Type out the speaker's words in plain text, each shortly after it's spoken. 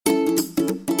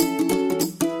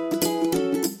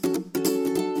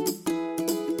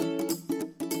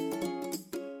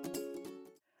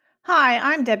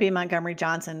Hi, I'm Debbie Montgomery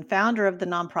Johnson, founder of the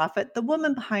nonprofit The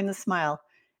Woman Behind the Smile,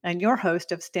 and your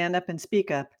host of Stand Up and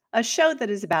Speak Up, a show that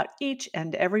is about each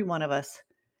and every one of us.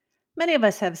 Many of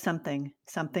us have something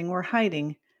we're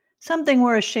hiding, something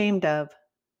we're ashamed of,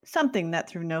 something that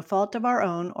through no fault of our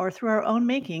own or through our own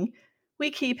making, we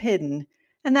keep hidden,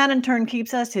 and that in turn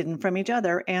keeps us hidden from each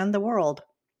other and the world.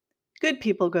 Good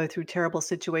people go through terrible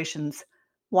situations.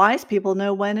 Wise people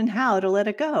know when and how to let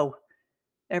it go.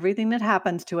 Everything that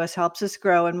happens to us helps us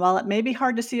grow, and while it may be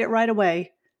hard to see it right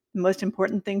away, the most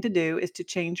important thing to do is to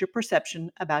change your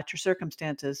perception about your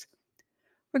circumstances.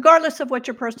 Regardless of what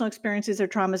your personal experiences or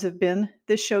traumas have been,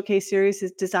 this showcase series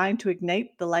is designed to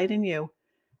ignite the light in you,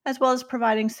 as well as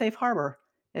providing safe harbor,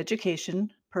 education,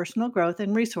 personal growth,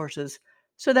 and resources,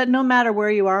 so that no matter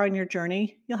where you are on your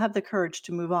journey, you'll have the courage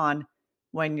to move on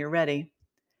when you're ready.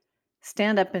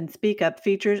 Stand Up and Speak Up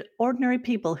features ordinary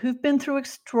people who've been through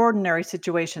extraordinary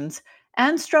situations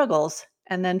and struggles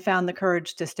and then found the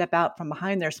courage to step out from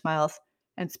behind their smiles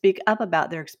and speak up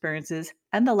about their experiences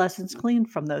and the lessons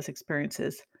gleaned from those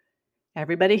experiences.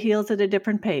 Everybody heals at a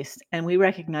different pace, and we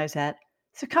recognize that.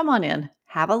 So come on in,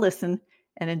 have a listen,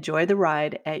 and enjoy the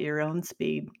ride at your own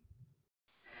speed.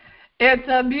 It's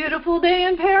a beautiful day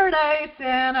in paradise,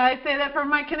 and I say that for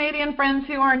my Canadian friends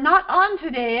who are not on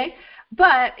today,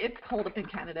 but it's cold up in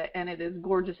Canada, and it is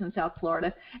gorgeous in South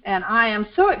Florida, and I am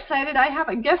so excited. I have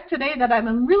a guest today that I've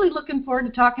been really looking forward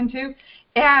to talking to,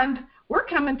 and we're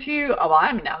coming to you. Oh,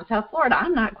 I'm down in South Florida.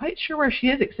 I'm not quite sure where she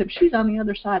is, except she's on the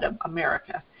other side of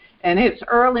America, and it's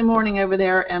early morning over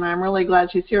there, and I'm really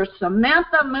glad she's here.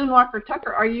 Samantha Moonwalker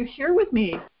Tucker, are you here with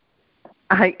me?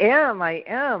 I am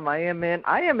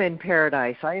in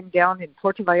paradise. I am down in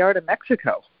Puerto Vallarta,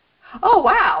 Mexico. Oh,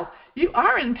 wow. You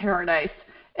are in paradise.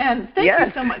 And thank Yes.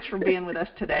 you so much for being with us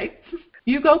today.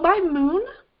 You go by Moon,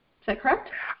 is that correct?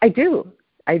 I do.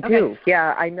 Okay.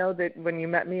 Yeah, I know that when you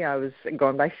met me, I was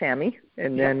going by Sammy.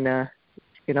 And then,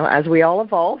 as we all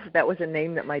evolve, that was a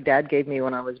name that my dad gave me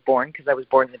when I was born, because I was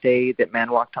born the day that man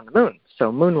walked on the moon.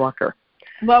 So Moonwalker.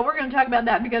 Well, we're going to talk about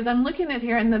that because I'm looking at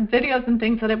here in the videos and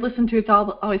things that I've listened to, it's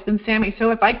always been Sammy.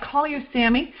 So if I call you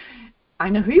Sammy, I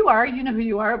know who you are, you know who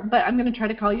you are, but I'm going to try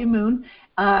to call you Moon,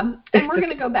 and we're going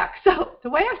to go back. So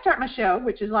the way I start my show,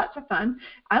 which is lots of fun,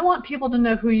 I want people to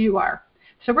know who you are.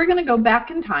 So we're going to go back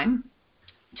in time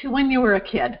to when you were a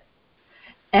kid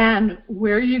and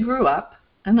where you grew up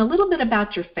and a little bit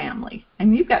about your family.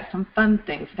 And you've got some fun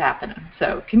things happening.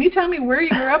 So can you tell me where you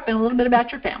grew up and a little bit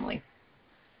about your family?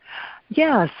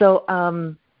 Yeah, so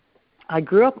I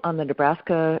grew up on the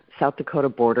Nebraska-South Dakota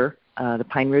border, the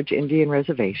Pine Ridge Indian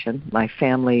Reservation. My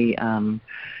family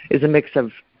is a mix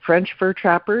of French fur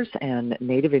trappers and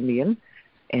Native Indian,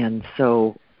 and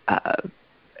so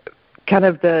kind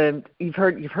of you've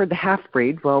heard the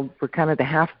half-breed. Well, we're kind of the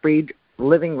half-breed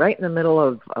living right in the middle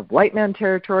of white man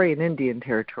territory and Indian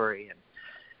territory, and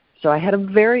so I had a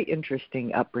very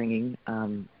interesting upbringing.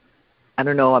 I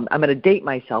don't know, I'm going to date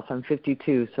myself. I'm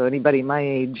 52, so anybody my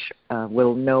age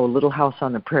will know Little House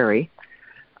on the Prairie.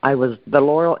 I was the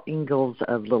Laurel Ingalls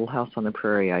of Little House on the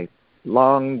Prairie. I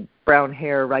long brown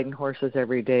hair, riding horses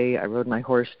every day. I rode my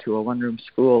horse to a one-room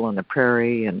school on the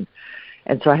prairie, and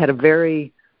so I had a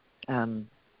very,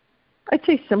 I'd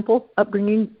say simple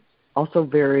upbringing, also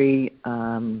very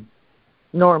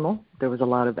normal. There was a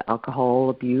lot of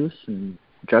alcohol abuse and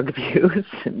drug abuse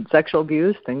and sexual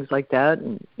abuse, things like that,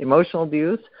 and emotional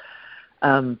abuse.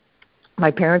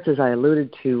 My parents, as I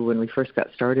alluded to when we first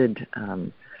got started, I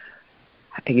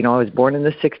was born in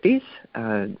the 60s,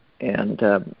 and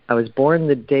I was born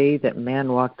the day that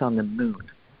man walked on the moon.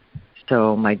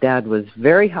 So my dad was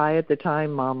very high at the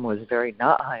time, Mom was very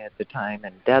not high at the time,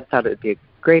 and Dad thought it would be a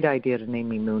great idea to name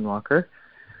me Moonwalker.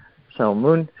 So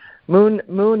Moon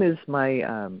is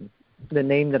my the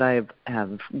name that I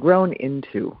have grown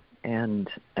into. And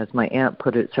as my aunt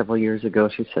put it several years ago,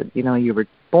 she said, you were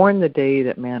born the day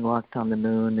that man walked on the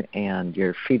moon, and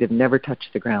your feet have never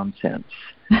touched the ground since.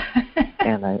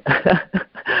 and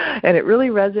and it really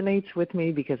resonates with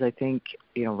me because I think,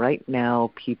 right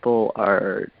now people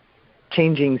are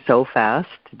changing so fast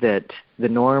that the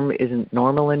norm isn't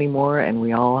normal anymore, and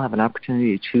we all have an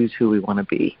opportunity to choose who we want to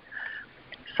be.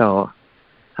 So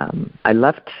I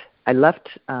left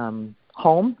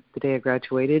home the day I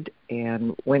graduated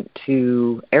and went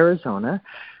to Arizona.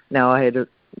 Now, I had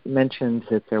mentioned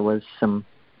that there was some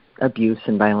abuse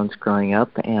and violence growing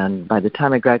up, and by the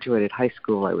time I graduated high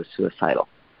school, I was suicidal.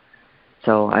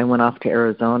 So I went off to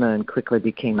Arizona and quickly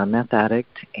became a meth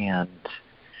addict and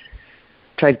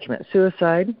tried to commit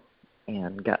suicide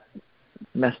and got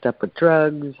messed up with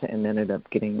drugs and ended up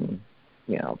getting,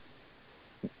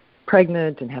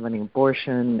 pregnant and having an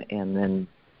abortion, and then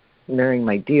marrying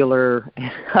my dealer.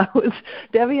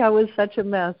 Debbie, I was such a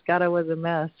mess. God, I was a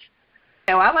mess.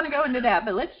 Now, I want to go into that,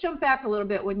 but let's jump back a little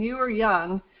bit. When you were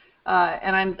young,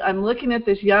 and I'm looking at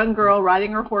this young girl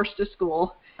riding her horse to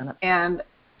school, and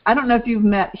I don't know if you've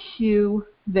met Hugh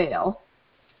Vale.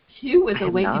 Hugh was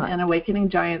Awakening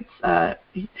Giants.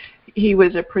 He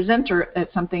was a presenter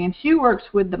at something, and Hugh works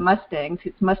with the Mustangs.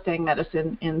 It's Mustang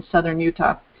medicine in southern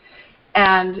Utah.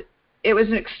 And it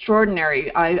was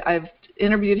extraordinary. I've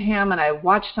interviewed him, and I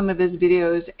watched some of his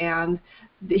videos, and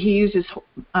he uses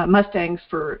Mustangs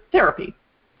for therapy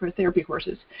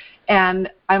horses. And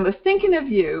I was thinking of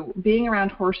you being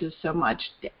around horses so much.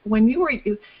 When you were,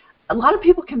 a lot of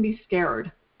people can be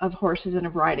scared of horses and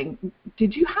of riding.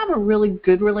 Did you have a really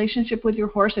good relationship with your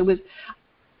horse?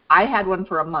 I had one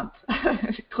for a month.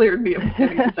 It cleared me of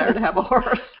any desire to have a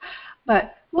horse.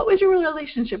 But what was your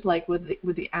relationship like with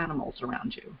the animals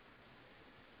around you?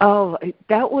 Oh,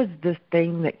 that was the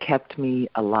thing that kept me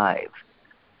alive.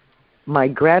 My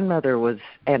grandmother was,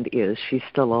 and is, she's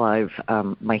still alive,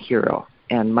 my hero.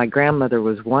 And my grandmother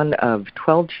was one of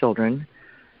 12 children.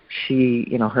 She,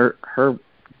 her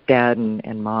dad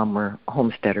and mom were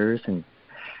homesteaders,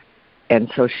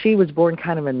 and so she was born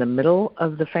kind of in the middle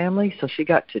of the family, so she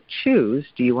got to choose,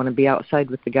 do you want to be outside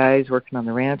with the guys working on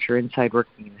the ranch or inside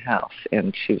working in the house?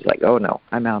 And she was like, oh no,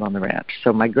 I'm out on the ranch.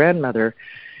 So my grandmother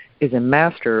is a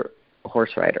master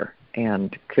horse rider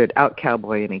and could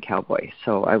out-cowboy any cowboy.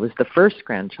 So I was the first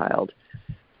grandchild,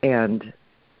 and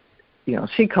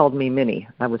she called me Minnie.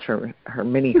 I was her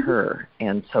Minnie her.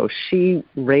 And so she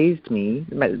raised me,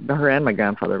 her and my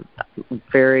grandfather,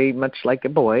 very much like a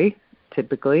boy,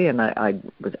 typically. And I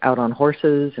was out on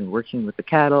horses and working with the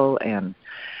cattle. And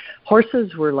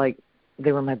horses were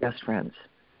they were my best friends.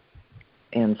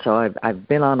 And so I've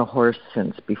been on a horse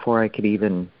since before I could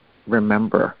even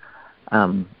remember.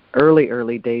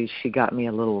 Early days, she got me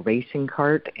a little racing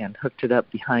cart and hooked it up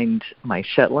behind my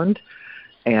Shetland.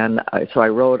 And so I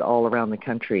rode all around the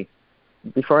country.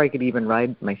 Before I could even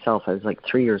ride myself, I was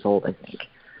 3 years old, I think.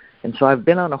 And so I've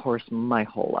been on a horse my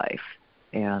whole life.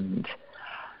 And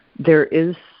there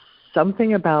is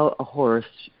something about a horse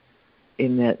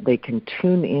in that they can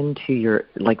tune into your,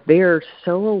 they are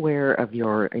so aware of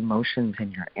your emotions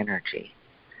and your energy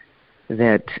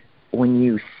that when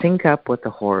you sync up with the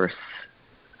horse,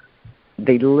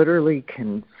 they literally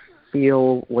can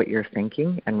feel what you're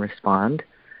thinking and respond.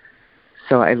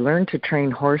 So I learned to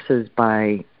train horses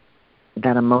by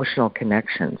that emotional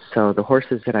connection. So the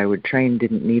horses that I would train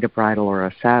didn't need a bridle or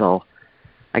a saddle.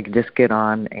 I could just get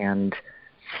on, and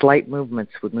slight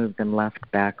movements would move them left,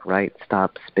 back, right,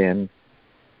 stop, spin.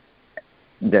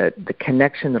 The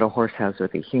connection that a horse has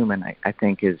with a human, I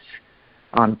think, is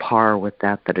on par with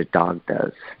that a dog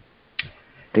does.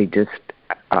 They just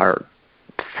are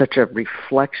such a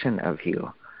reflection of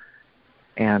you.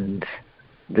 And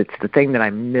that's the thing that I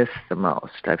miss the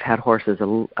most. I've had horses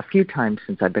a few times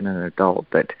since I've been an adult,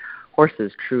 but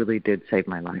horses truly did save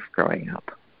my life growing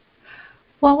up.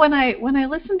 Well, when I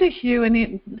listen to Hugh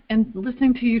and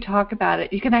listening to you talk about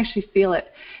it, you can actually feel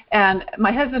it. And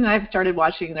my husband and I have started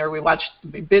watching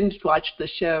we binge watched the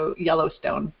show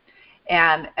Yellowstone.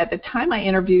 And at the time I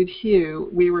interviewed Hugh,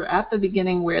 we were at the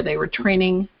beginning where they were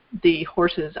training the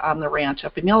horses on the ranch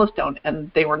up in Yellowstone,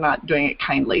 and they were not doing it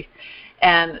kindly.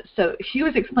 And so Hugh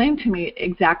was explaining to me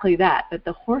exactly that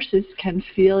the horses can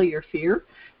feel your fear.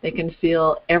 They can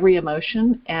feel every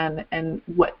emotion, and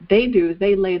what they do is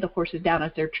they lay the horses down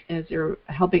as they're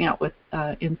helping out with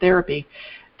in therapy.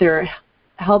 They're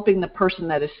helping the person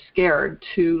that is scared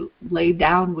to lay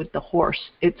down with the horse.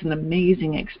 It's an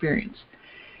amazing experience.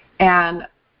 And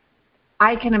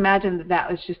I can imagine that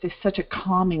was just such a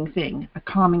calming thing, a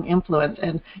calming influence.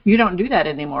 And you don't do that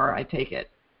anymore, I take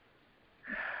it.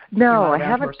 No, I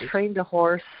haven't trained a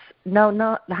horse. No,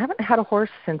 I haven't had a horse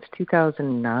since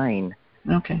 2009.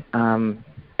 Okay. And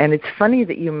it's funny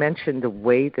that you mentioned the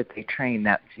way that they train.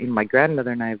 That my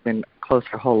grandmother and I have been close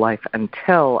her whole life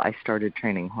until I started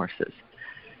training horses.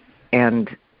 And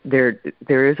there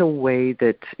is a way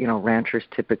that ranchers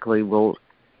typically will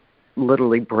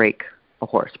literally break a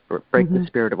horse, break the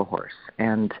spirit of a horse.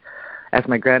 And as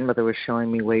my grandmother was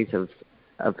showing me ways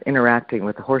of interacting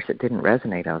with the horse, it didn't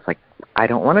resonate. I was like, I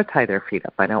don't want to tie their feet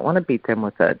up. I don't want to beat them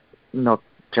with milk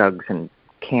jugs and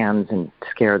cans and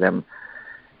scare them.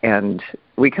 And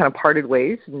we kind of parted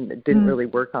ways and didn't really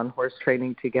work on horse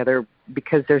training together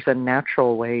because there's a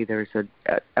natural way. There's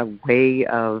a way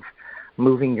of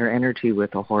moving your energy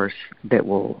with a horse that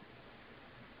will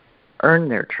earn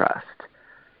their trust.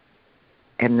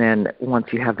 And then once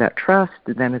you have that trust,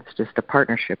 then it's just a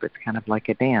partnership. It's kind of like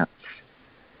a dance.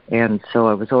 And so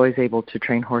I was always able to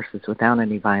train horses without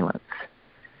any violence.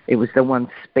 it was the one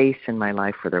space in my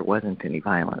life where there wasn't any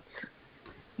violence.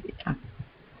 Yeah.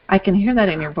 I can hear that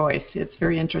in your voice. It's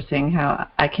very interesting how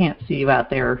I can't see you out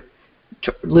there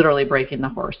literally breaking the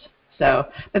horse. So,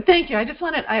 but thank you. I just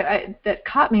wanted, that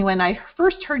caught me when I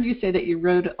first heard you say that you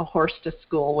rode a horse to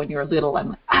school when you were little. I'm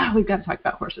like, we've got to talk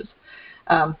about horses.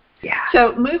 Yeah.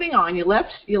 So moving on, you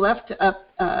left up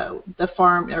the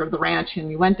farm or the ranch, and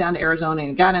you went down to Arizona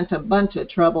and got into a bunch of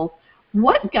trouble.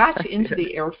 What got you into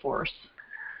the Air Force?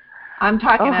 I'm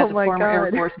talking as a former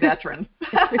Air Force veteran.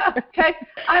 Okay,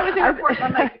 I was Air Force.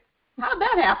 I'm like, how'd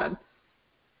that happen?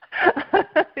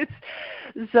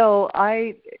 So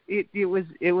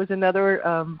it was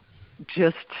another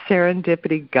just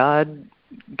serendipity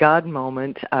God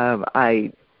moment.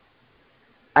 I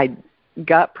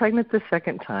got pregnant the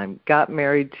second time, got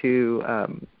married to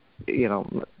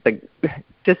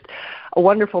just a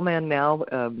wonderful man now.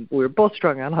 We were both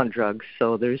strung out on drugs,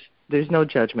 so there's no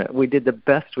judgment. We did the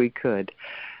best we could,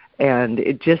 and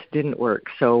it just didn't work.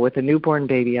 So with a newborn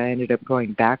baby, I ended up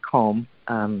going back home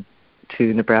to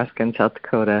Nebraska and South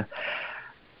Dakota,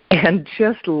 and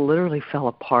just literally fell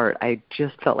apart. I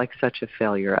just felt like such a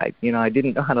failure. I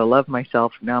didn't know how to love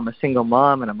myself. Now I'm a single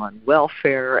mom, and I'm on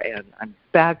welfare, and I'm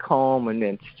back home,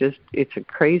 and it's a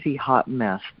crazy hot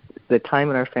mess. The time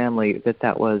in our family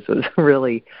that was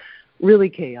really, really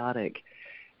chaotic.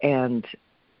 And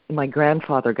my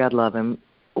grandfather, God love him,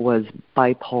 was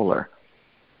bipolar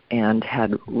and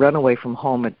had run away from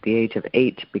home at the age of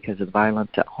 8 because of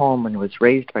violence at home and was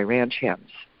raised by ranch hands.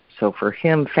 So for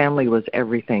him, family was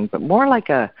everything, but more like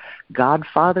a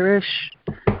godfather-ish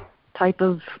type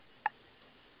of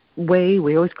way.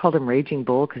 We always called him Raging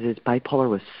Bull because his bipolar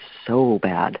was so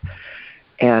bad.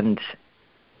 And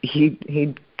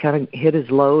he kind of hit his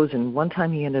lows, and one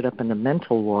time he ended up in the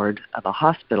mental ward of a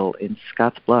hospital in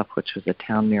Scottsbluff, which was a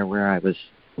town near where I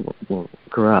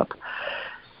grew up.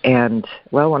 And,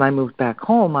 well, when I moved back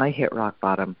home, I hit rock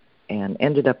bottom and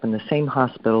ended up in the same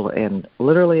hospital and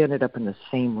literally ended up in the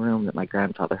same room that my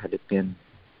grandfather had been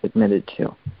admitted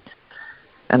to.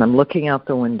 And I'm looking out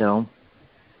the window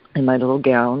in my little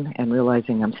gown and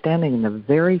realizing I'm standing in the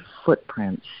very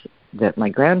footprints that my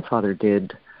grandfather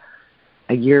did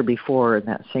a year before in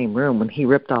that same room when he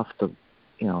ripped off the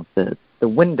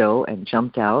window and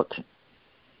jumped out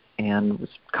and was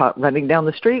caught running down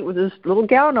the street with his little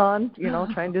gown on,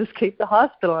 trying to escape the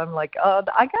hospital. I'm like, I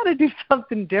got to do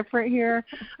something different here.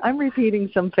 I'm repeating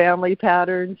some family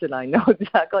patterns, and I know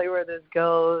exactly where this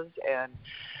goes. And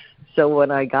so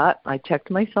when I checked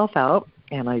myself out,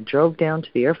 and I drove down to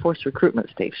the Air Force recruitment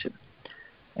station.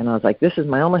 And I was like, this is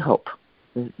my only hope.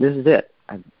 This is it.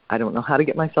 I don't know how to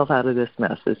get myself out of this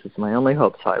mess. This is my only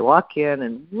hope. So I walk in,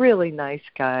 and really nice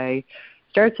guy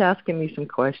starts asking me some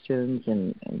questions,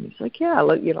 and he's like, yeah,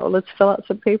 let's fill out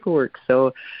some paperwork.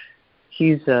 So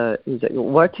he's like,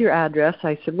 what's your address?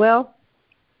 I said, well,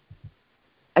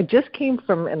 I just came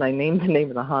from, and I named the name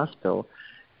of the hospital.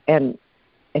 And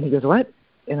he goes, what?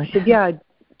 And I said, yeah, I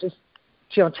just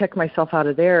check myself out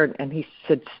of there. And he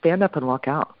said, stand up and walk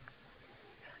out.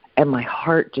 And my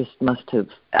heart just must have,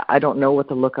 I don't know what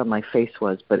the look on my face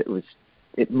was, but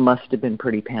it must have been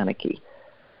pretty panicky.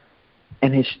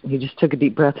 And he just took a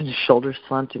deep breath and his shoulders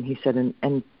slumped, and he said,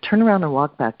 and turn around and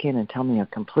walk back in and tell me a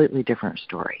completely different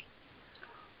story.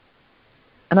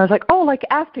 And I was like, oh, like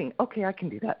acting. Okay, I can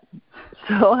do that.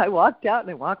 So I walked out and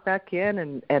I walked back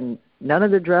in, and none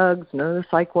of the drugs, none of the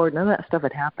psych ward, none of that stuff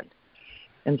had happened.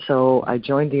 And so I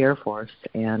joined the Air Force,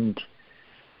 and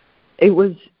it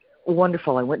was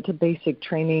wonderful. I went to basic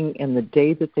training, and the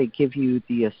day that they give you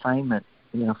the assignment,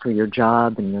 for your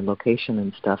job and your location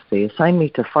and stuff, they assigned me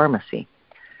to pharmacy.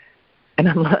 And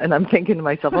I'm thinking to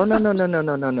myself, oh, no.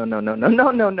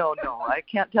 I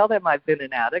can't tell them I've been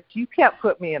an addict. You can't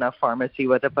put me in a pharmacy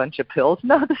with a bunch of pills.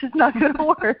 No, this is not going to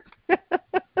work.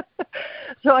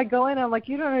 So I go in, I'm like,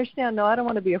 you don't understand. No, I don't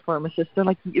want to be a pharmacist. They're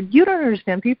like, you don't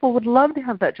understand. People would love to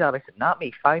have that job. I said, not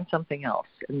me. Find something else.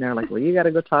 And they're like, well, you got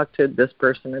to go talk to this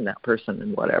person and that person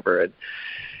and whatever.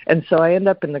 And so I end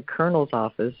up in the colonel's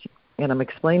office, and I'm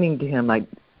explaining to him, I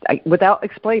without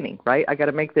explaining, right? I got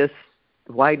to make this,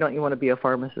 why don't you want to be a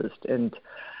pharmacist? And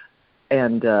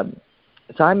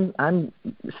so I'm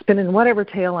spinning whatever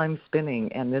tale I'm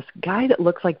spinning, and this guy that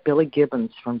looks like Billy Gibbons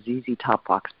from ZZ Top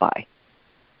walks by.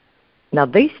 Now,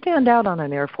 they stand out on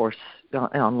an Air Force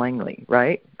on Langley,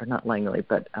 right? Or not Langley,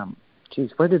 but,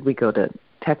 where did we go to?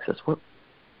 Texas.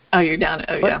 You're down.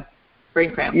 Yeah.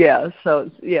 Brain cramp. Yeah,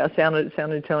 San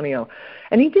Antonio.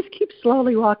 And he just keeps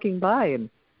slowly walking by, and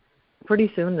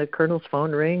pretty soon the colonel's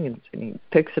phone rings, and he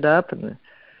picks it up, and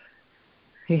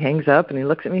he hangs up, and he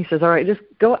looks at me. He says, all right, just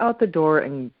go out the door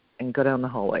and go down the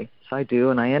hallway. So I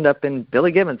do, and I end up in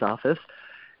Billy Gibbons' office.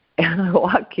 And I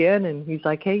walk in, and he's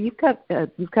like, "Hey, you've got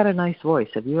a nice voice.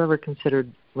 Have you ever considered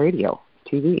radio,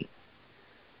 TV?"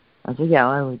 I said,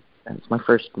 "Yeah, that's my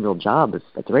first real job is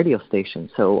at the radio station."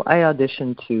 So I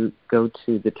auditioned to go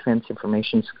to the Defense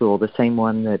Information School, the same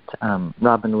one that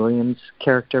Robin Williams'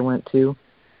 character went to,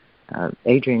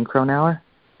 Adrian Cronauer.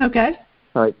 Okay.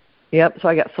 So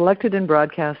I got selected in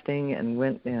broadcasting and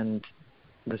went and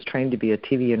was trained to be a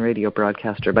TV and radio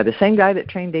broadcaster by the same guy that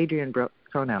trained Adrian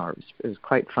Cronauer. It was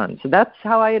quite fun. So that's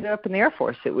how I ended up in the Air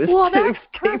Force. It was that's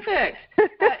perfect.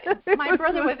 My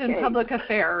brother was in public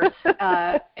affairs,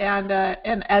 and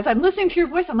as I'm listening to your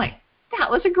voice, I'm like, that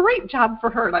was a great job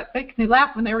for her. That makes me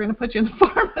laugh when they were going to put you in the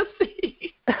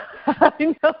pharmacy.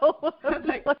 I know.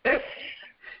 Like,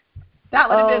 that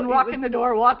would have been walk in the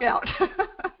door, walk out.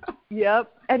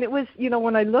 Yep. And it was,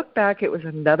 when I look back, it was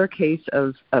another case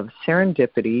of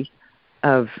serendipity,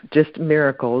 of just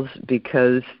miracles,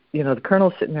 because, the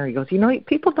colonel's sitting there, he goes,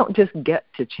 people don't just get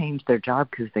to change their job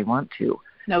because they want to.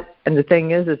 Nope. And the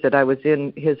thing is that I was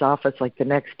in his office like the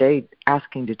next day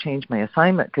asking to change my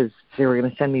assignment because they were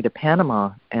going to send me to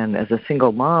Panama. And as a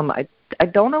single mom, I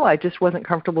don't know, I just wasn't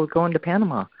comfortable with going to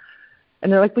Panama.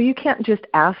 And they're like, well, you can't just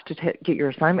ask to get your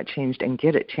assignment changed and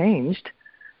get it changed.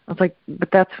 I was like,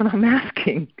 but that's what I'm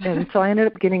asking. And so I ended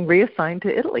up getting reassigned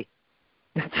to Italy.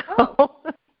 So,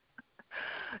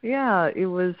 yeah, it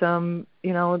was,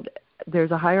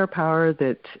 there's a higher power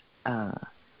that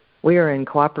we are in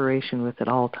cooperation with at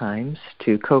all times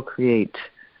to co-create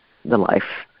the life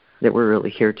that we're really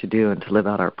here to do and to live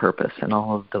out our purpose, and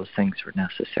all of those things were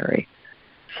necessary.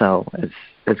 So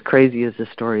as crazy as the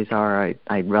stories are,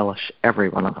 I relish every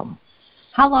one of them.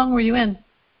 How long were you in?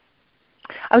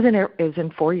 I was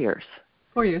in 4 years.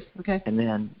 4 years, okay. And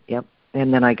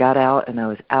then I got out, and I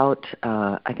was out,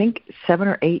 I think 7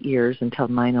 or 8 years until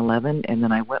 9/11, and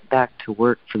then I went back to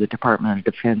work for the Department of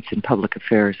Defense in Public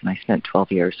Affairs, and I spent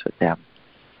 12 years with them.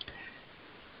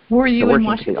 Were you in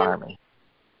Washington? For the Army.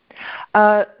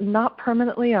 Not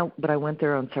permanently, but I went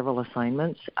there on several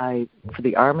assignments. For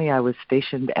the Army, I was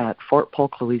stationed at Fort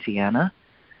Polk, Louisiana,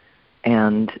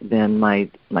 and then my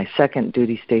second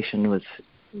duty station was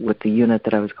with the unit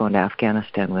that I was going to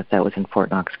Afghanistan with. That was in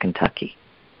Fort Knox, Kentucky.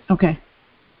 Okay.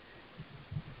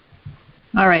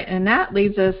 All right, and that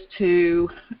leads us to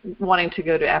wanting to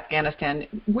go to Afghanistan.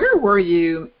 Where were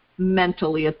you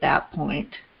mentally at that point?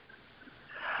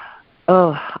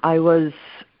 Oh,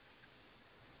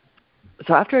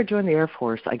 so after I joined the Air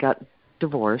Force, I got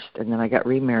divorced, and then I got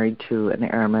remarried to an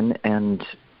airman and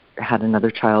had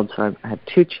another child, so I had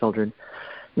 2 children.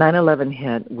 9/11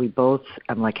 hit.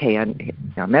 I'm like, hey,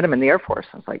 I met him in the Air Force.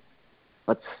 I was like,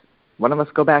 let's one of us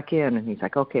go back in. And he's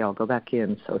like, okay, I'll go back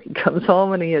in. So he comes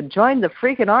home, and he had joined the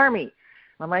freaking Army.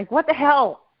 I'm like, what the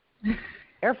hell?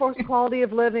 Air Force quality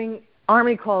of living,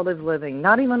 Army quality of living,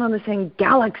 not even on the same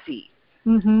galaxy.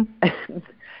 Mm-hmm.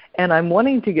 And I'm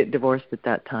wanting to get divorced at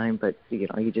that time, but,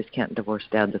 you just can't divorce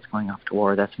Dad that's going off to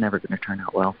war. That's never going to turn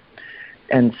out well.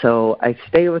 And so I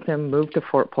stayed with him, moved to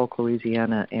Fort Polk,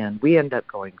 Louisiana, and we end up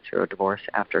going through a divorce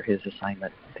after his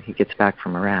assignment. He gets back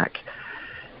from Iraq.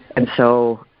 And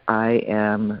so I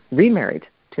am remarried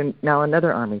to now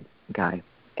another Army guy.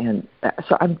 And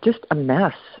so I'm just a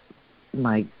mess.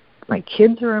 My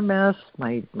kids are a mess.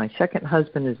 My second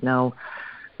husband is now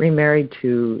remarried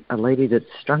to a lady that's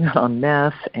strung out on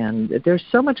meth, and there's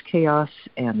so much chaos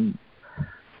and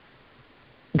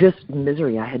just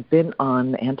misery. I had been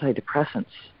on antidepressants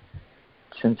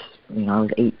since I was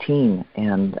 18,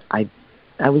 and I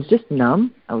was just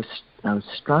numb. I was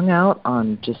strung out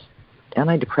on just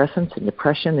antidepressants and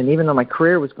depression, and even though my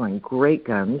career was going great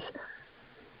guns,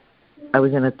 I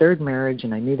was in a third marriage,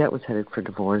 and I knew that was headed for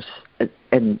divorce,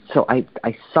 and so I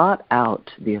sought out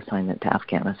the assignment to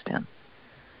Afghanistan.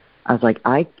 I was like,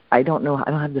 I don't know,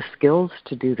 I don't have the skills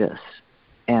to do this.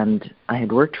 And I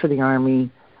had worked for the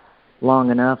Army long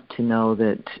enough to know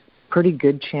that pretty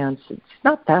good chance it's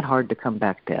not that hard to come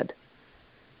back dead.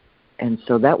 And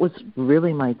so that was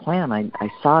really my plan. I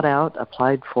sought out,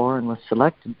 applied for, and was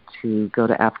selected to go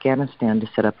to Afghanistan to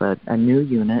set up a new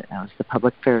unit. I was the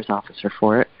public affairs officer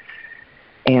for it.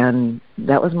 And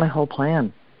that was my whole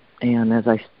plan. And as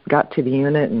I got to the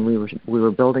unit and we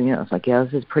were building it, I was like, yeah,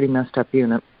 this is a pretty messed up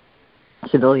unit.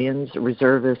 Civilians,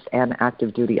 reservists, and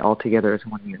active duty all together as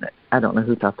one unit. I don't know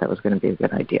who thought that was going to be a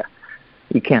good idea.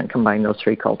 You can't combine those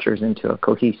 3 cultures into a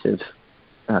cohesive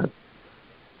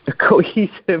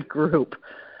group.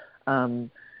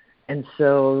 And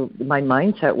so my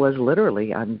mindset was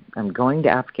literally, I'm going to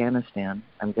Afghanistan.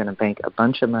 I'm going to bank a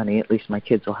bunch of money. At least my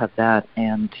kids will have that.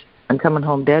 And I'm coming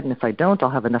home dead. And if I don't,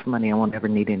 I'll have enough money I won't ever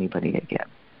need anybody again.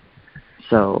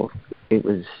 So it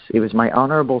was my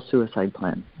honorable suicide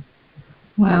plan.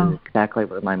 Wow. That was exactly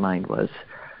where my mind was.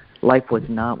 Life was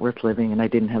not worth living, and I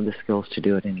didn't have the skills to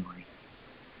do it anyway.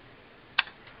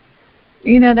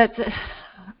 It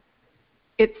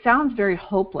sounds very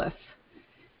hopeless.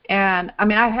 And, I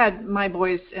mean, I had my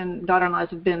boys and daughter-in-laws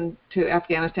have been to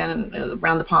Afghanistan and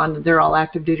around the pond. They're all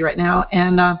active duty right now.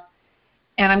 And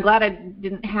I'm glad I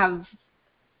didn't have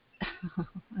 –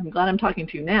 I'm glad I'm talking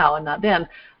to you now and not then,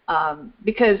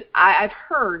 because I've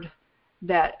heard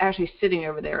that actually sitting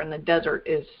over there in the desert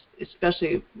is,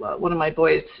 especially one of my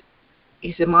boys,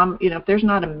 he said, Mom, if there's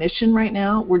not a mission right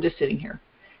now, we're just sitting here.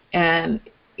 And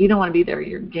you don't want to be there.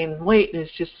 You're gaining weight. And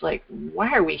it's just like,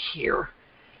 why are we here?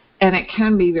 And it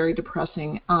can be very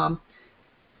depressing.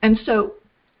 And so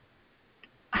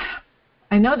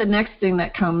I know the next thing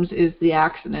that comes is the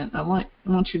accident. I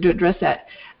want you to address that.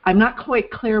 I'm not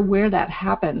quite clear where that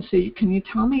happened. So can you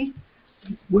tell me,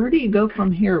 where do you go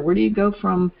from here? Where do you go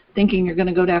from thinking you're going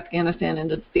to go to Afghanistan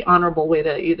and it's the honorable way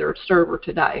to either serve or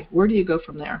to die? Where do you go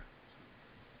from there?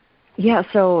 Yeah,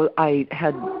 so I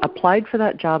had applied for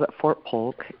that job at Fort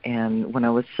Polk, and when I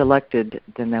was selected,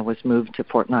 then I was moved to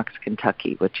Fort Knox,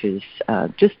 Kentucky, which is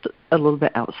just a little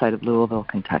bit outside of Louisville,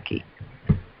 Kentucky.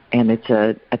 And it's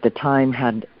at the time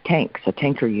had tanks, a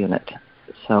tanker unit.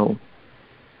 So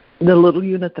the little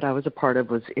unit that I was a part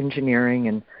of was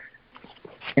engineering,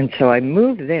 and so I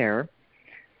moved there,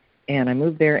 and I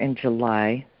moved there in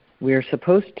July. We were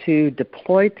supposed to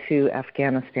deploy to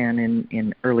Afghanistan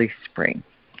in early spring.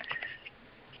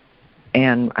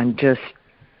 And I'm just,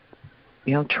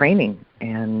 training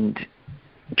and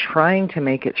trying to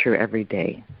make it through every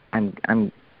day.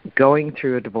 I'm going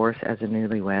through a divorce as a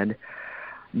newlywed,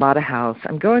 bought a house.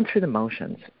 I'm going through the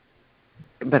motions,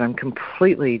 but I'm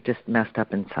completely just messed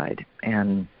up inside.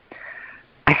 And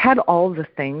I had all the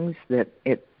things that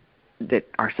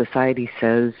our society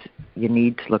says you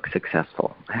need to look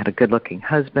successful. I had a good-looking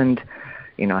husband.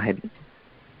 I had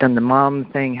done the mom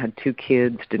thing, had 2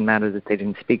 kids, didn't matter that they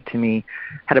didn't speak to me,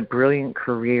 had a brilliant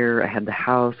career, I had the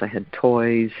house, I had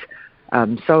toys.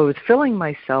 So I was filling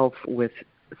myself with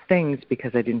things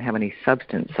because I didn't have any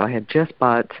substance. So I had just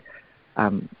bought,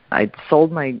 I'd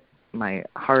sold my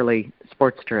Harley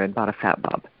Sportster and bought a Fat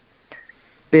Bob.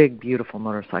 Big, beautiful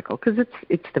motorcycle, because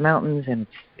it's the mountains and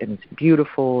it's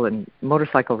beautiful, and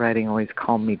motorcycle riding always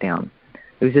calmed me down.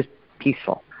 It was just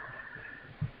peaceful.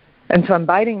 And so I'm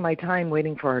biding my time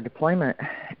waiting for our deployment,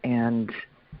 and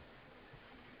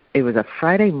it was a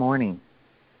Friday morning,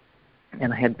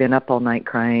 and I had been up all night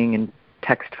crying and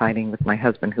text fighting with my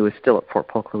husband, who was still at Fort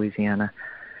Polk, Louisiana.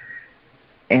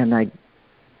 And I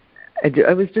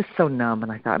was just so numb,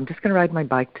 and I thought, I'm just going to ride my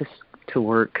bike to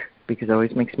work because it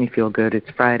always makes me feel good. It's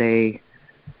Friday.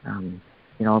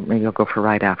 Maybe I'll go for a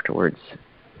ride afterwards.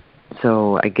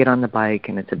 So I get on the bike,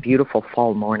 and it's a beautiful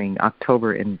fall morning,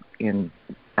 October in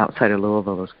outside of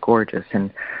Louisville. It was gorgeous, and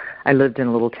I lived in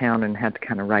a little town and had to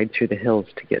kind of ride through the hills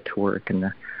to get to work, and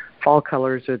the fall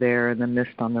colors are there and the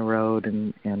mist on the road,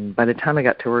 and by the time I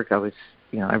got to work, I was,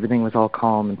 everything was all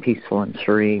calm and peaceful and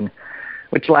serene,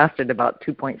 which lasted about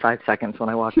 2.5 seconds when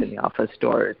I walked in the office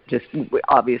door. Just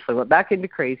obviously went back into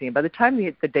crazy, and by the time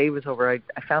the day was over, I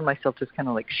found myself just kind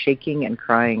of like shaking and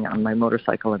crying on my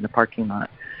motorcycle in the parking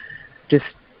lot.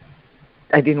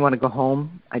 I didn't want to go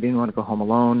home. I didn't want to go home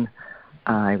alone.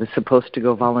 I was supposed to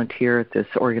go volunteer at this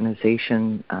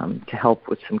organization to help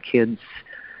with some kids,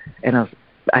 and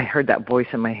I heard that voice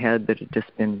in my head that had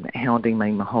just been hounding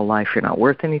me my whole life. You're not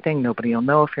worth anything. Nobody will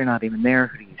know if you're not even there.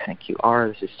 Who do you think you are?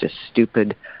 This is just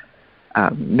stupid.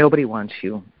 Nobody wants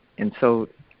you. And so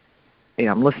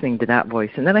I'm listening to that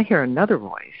voice, and then I hear another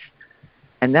voice,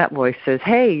 and that voice says,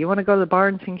 hey, you want to go to the bar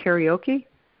and sing karaoke?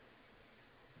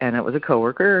 And it was a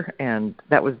coworker, and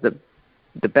that was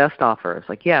the best offer. I was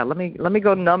like, yeah, let me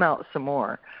go numb out some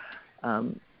more.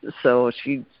 So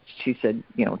she said,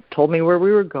 told me where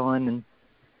we were going,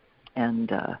 and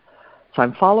so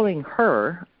I'm following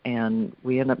her, and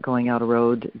we end up going out a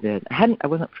road that I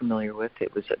wasn't familiar with.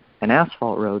 It was an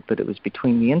asphalt road, but it was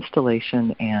between the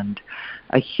installation and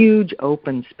a huge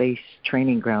open space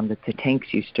training ground that the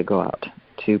tanks used to go out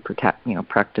to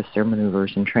practice their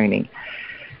maneuvers and training.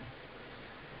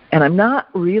 And I'm not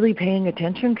really paying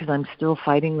attention because I'm still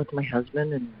fighting with my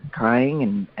husband and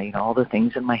crying and all the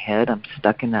things in my head. I'm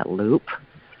stuck in that loop.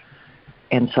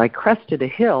 And so I crested a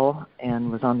hill and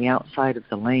was on the outside of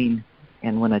the lane.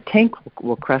 And when a tank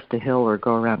will crest a hill or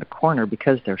go around a corner,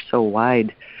 because they're so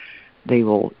wide, they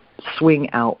will swing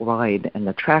out wide, and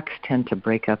the tracks tend to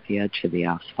break up the edge of the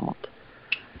asphalt.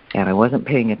 And I wasn't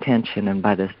paying attention, and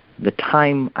by the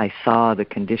time I saw the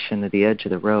condition of the edge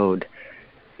of the road,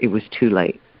 it was too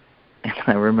late. And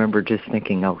I remember just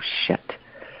thinking, oh, shit.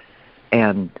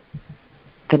 And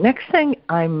the next thing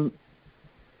I'm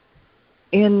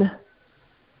in,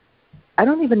 I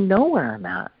don't even know where I'm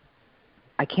at.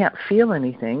 I can't feel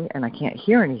anything and I can't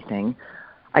hear anything.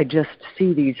 I just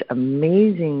see these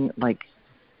amazing, like,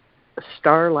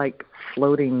 star-like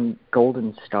floating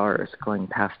golden stars going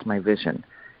past my vision.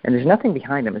 And there's nothing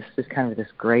behind them. It's just kind of this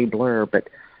gray blur, but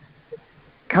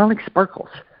kind of like sparkles.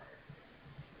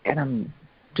 And I'm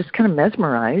just kind of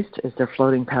mesmerized as they're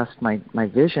floating past my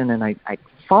vision, and I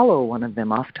follow one of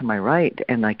them off to my right,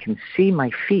 and I can see my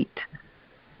feet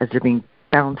as they're being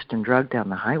bounced and dragged down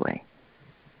the highway.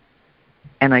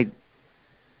 And I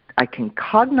can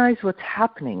cognize what's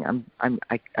happening.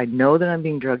 I know that I'm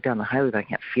being dragged down the highway, but I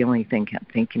can't feel anything, can't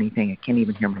think anything. I can't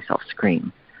even hear myself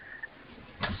scream.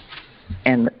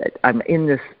 And I'm in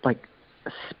this like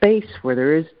space where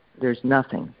there's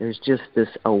nothing. There's just this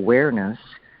awareness,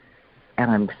 and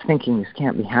I'm thinking this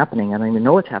can't be happening. I don't even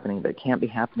know what's happening, but it can't be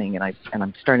happening. And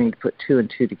I'm starting to put two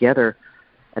and two together,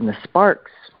 and the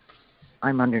sparks.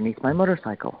 I'm underneath my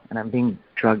motorcycle, and I'm being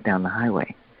dragged down the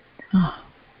highway. Oh.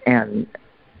 And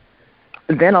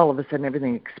then all of a sudden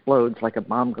everything explodes like a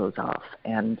bomb goes off,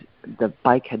 and the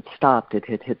bike had stopped. It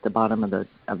had hit the bottom of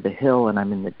the hill, and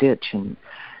I'm in the ditch, and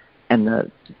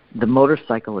the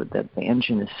motorcycle, the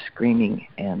engine is screaming,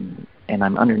 and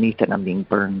I'm underneath it, and I'm being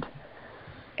burned.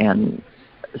 And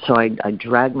so I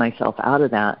dragged myself out of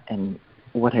that, and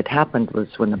what had happened was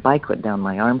when the bike went down,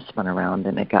 my arm spun around,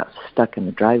 and it got stuck in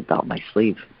the drive belt, my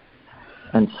sleeve.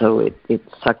 And so it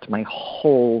sucked my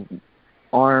whole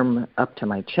arm up to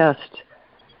my chest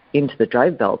into the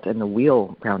drive belt, and the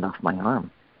wheel ground off my arm.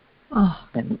 Oh.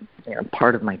 And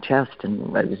part of my chest,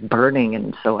 and it was burning.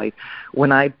 And so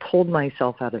when I pulled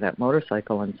myself out of that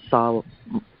motorcycle and saw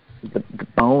the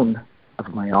bone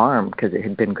of my arm, because it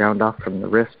had been ground off from the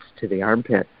wrist to the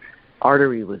armpit,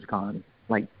 artery was gone.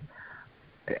 Like,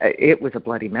 it was a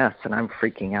bloody mess, and I'm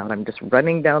freaking out. I'm just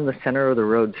running down the center of the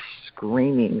road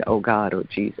screaming, oh God, oh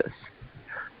Jesus.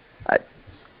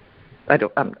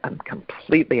 I'm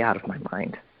completely out of my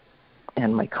mind.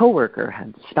 And my coworker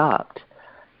had stopped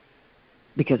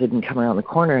because it didn't come around the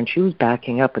corner, and she was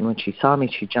backing up, and when she saw me,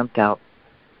 she jumped out,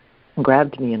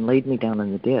 grabbed me, and laid me down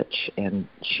in the ditch. And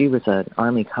she was an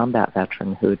Army combat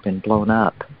veteran who had been blown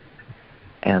up,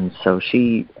 and so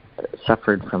she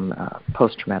suffered from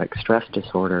post-traumatic stress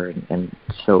disorder, and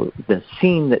so the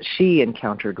scene that she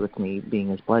encountered with me,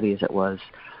 being as bloody as it was,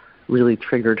 really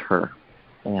triggered her.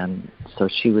 And so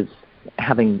she was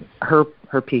having her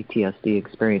PTSD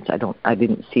experience. I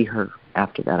didn't see her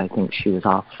after that. I think she was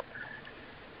off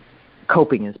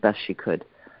coping as best she could.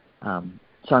 So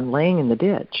I'm laying in the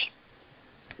ditch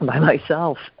by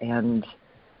myself and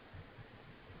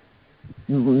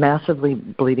massively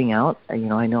bleeding out. I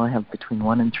know I have between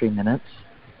 1 and 3 minutes,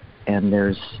 and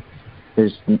there's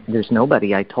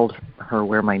nobody. I told her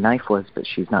where my knife was, but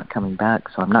she's not coming back,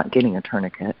 so I'm not getting a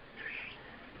tourniquet.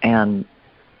 And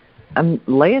I'm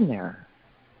laying there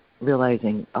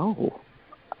realizing, oh,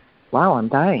 wow, I'm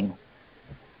dying.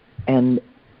 And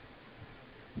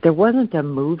there wasn't a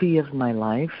movie of my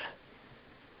life.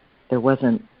 There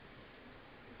wasn't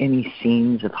any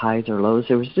scenes of highs or lows.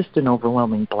 There was just an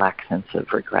overwhelming black sense of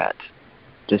regret,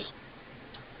 just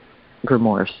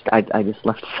remorse. I just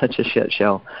left such a shit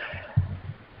show.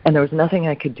 And there was nothing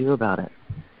I could do about it.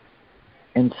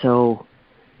 And so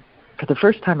for the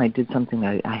first time, I did something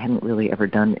I hadn't really ever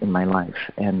done in my life,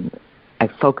 and I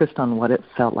focused on what it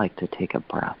felt like to take a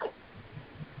breath.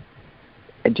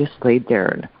 I just laid there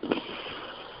and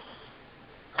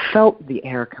felt the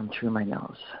air come through my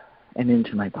nose and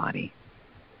into my body,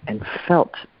 and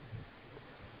felt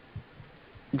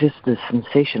just the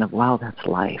sensation of, wow, that's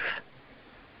life.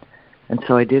 And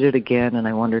so I did it again, and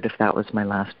I wondered if that was my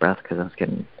last breath, because I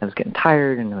was getting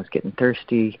tired and I was getting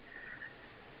thirsty.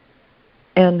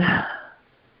 And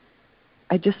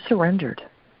I just surrendered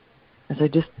as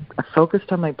I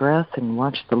focused on my breath and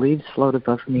watched the leaves float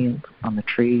above me on the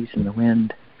trees and the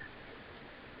wind.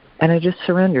 And I just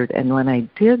surrendered. And when I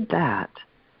did that,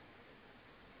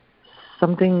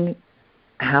 something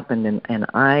happened, and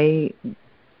I,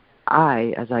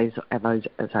 as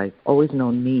I've always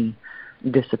known me,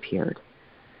 disappeared.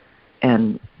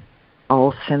 And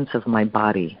all sense of my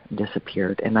body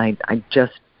disappeared. And I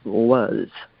just was.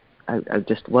 I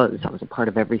just was. I was a part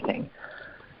of everything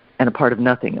and a part of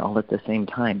nothing all at the same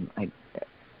time.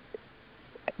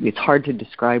 It's hard to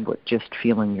describe what just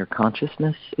feeling your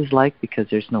consciousness is like, because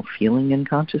there's no feeling in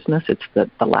consciousness. It's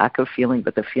the lack of feeling,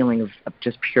 but the feeling of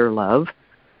just pure love.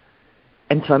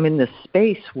 And so I'm in this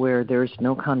space where there's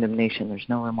no condemnation, there's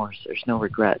no remorse, there's no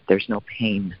regret, there's no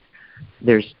pain.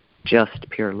 There's just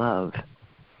pure love.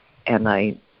 And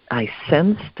I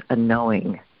sensed a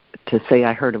knowing. To say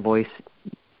I heard a voice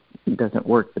doesn't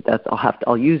work, but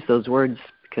I'll use those words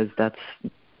because that's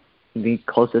the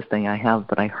closest thing I have.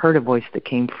 But I heard a voice that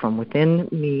came from within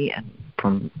me and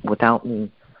from without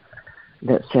me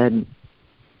that said,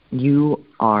 "You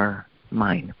are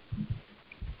mine."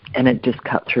 And it just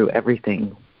cut through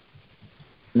everything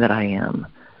that I am.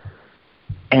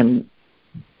 And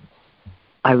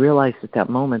I realized at that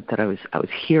moment that I was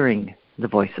hearing the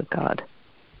voice of God.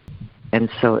 And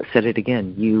so it said it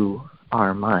again, "You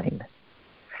are mine."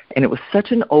 And it was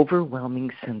such an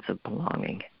overwhelming sense of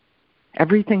belonging.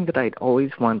 Everything that I'd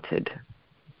always wanted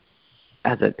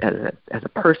as a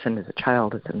person, as a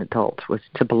child, as an adult, was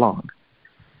to belong,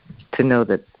 to know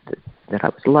that I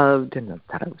was loved and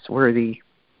that I was worthy.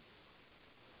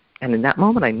 And in that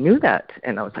moment, I knew that,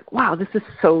 and I was like, wow, this is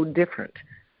so different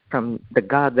from the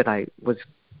God that I was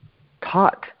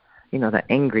taught, the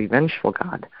angry, vengeful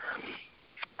God,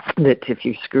 that if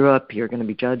you screw up, you're going to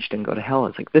be judged and go to hell.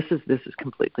 It's like, this is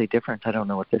completely different. I don't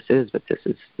know what this is, but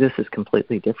this is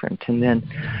completely different. And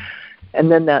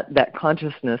then that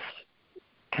consciousness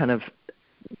kind of,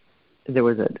 there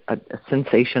was a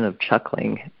sensation of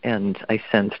chuckling, and I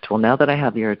sensed, well, now that I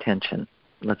have your attention,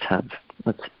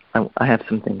 I have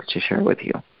some things to share with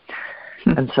you.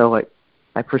 And so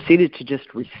I proceeded to just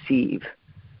receive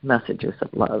messages of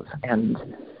love. And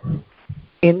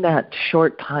in that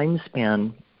short time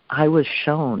span, I was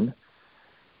shown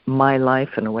my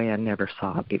life in a way I never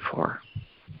saw it before.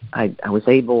 I was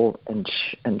able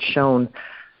and shown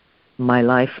my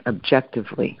life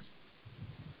objectively,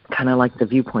 kind of like the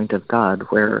viewpoint of God,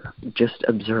 where just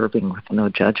observing with no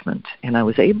judgment. And I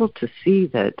was able to see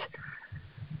that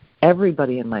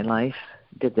everybody in my life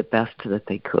did the best that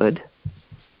they could,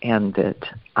 and that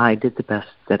I did the best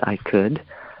that I could,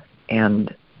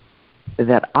 and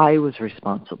that I was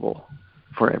responsible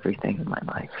for everything in my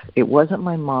life. It wasn't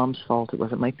my mom's fault. It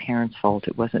wasn't my parents' fault.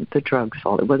 It wasn't the drugs'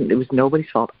 fault. It was nobody's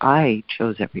fault. I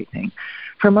chose everything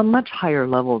from a much higher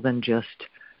level than just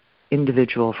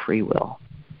individual free will.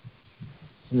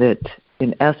 That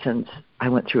in essence, I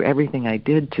went through everything I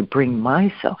did to bring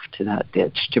myself to that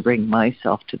ditch, to bring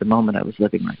myself to the moment I was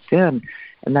living right then.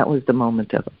 And that was the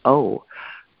moment of, oh,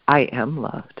 I am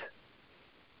loved.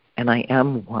 And I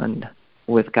am one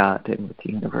with God and with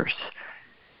the universe.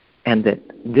 And that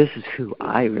this is who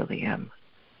I really am.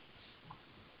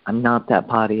 I'm not that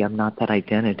body. I'm not that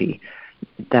identity.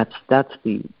 That's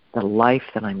the life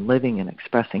that I'm living and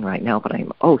expressing right now, but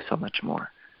I'm so much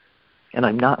more. And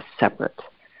I'm not separate.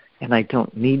 And I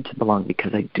don't need to belong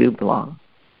because I do belong.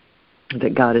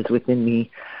 That God is within me,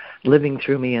 living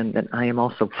through me, and that I am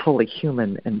also fully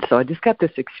human. And so I just got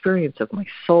this experience of my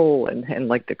soul and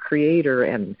like the Creator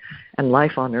and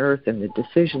life on earth and the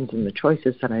decisions and the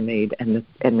choices that I made, and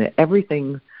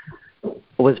everything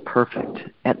was perfect.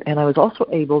 And I was also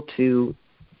able to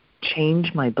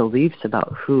change my beliefs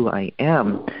about who I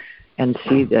am and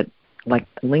see that, like,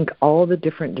 link all the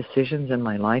different decisions in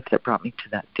my life that brought me to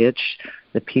that ditch,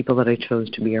 the people that I chose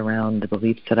to be around, the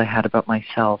beliefs that I had about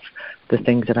myself, the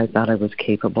things that I thought I was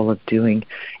capable of doing.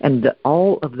 And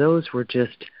all of those were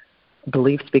just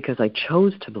beliefs because I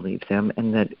chose to believe them,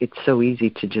 and that it's so easy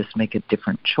to just make a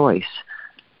different choice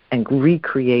and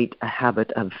recreate a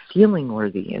habit of feeling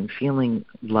worthy and feeling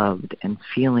loved and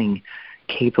feeling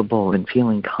capable and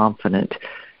feeling confident.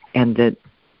 And that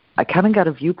I kind of got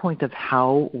a viewpoint of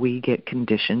how we get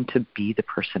conditioned to be the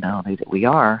personality that we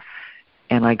are,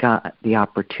 and I got the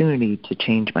opportunity to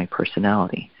change my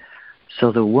personality.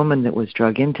 So the woman that was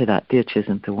drug into that ditch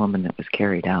isn't the woman that was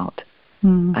carried out.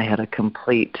 Mm. I had a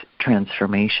complete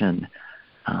transformation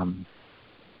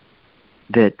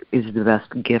that is the best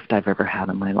gift I've ever had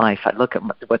in my life. I look at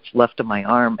what's left of my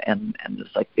arm, and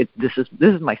it's like, this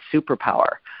is my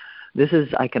superpower.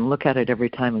 I can look at it every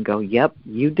time and go, yep,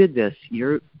 you did this.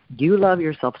 You love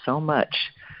yourself so much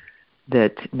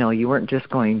that, no, you weren't just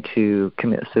going to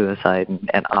commit suicide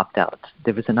and opt out.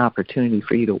 There was an opportunity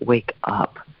for you to wake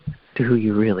up to who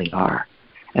you really are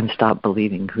and stop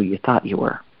believing who you thought you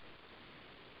were.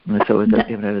 And so it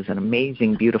was an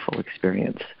amazing, beautiful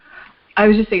experience. I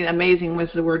was just saying amazing was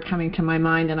the word coming to my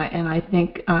mind, and I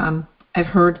think I've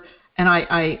heard, and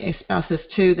I espouse this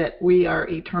too, that we are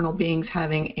eternal beings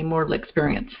having a mortal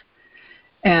experience.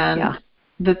 And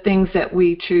the things that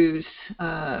we choose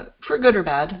for good or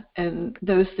bad, and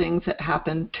those things that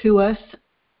happen to us,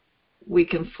 we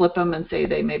can flip them and say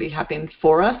they may be happening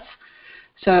for us.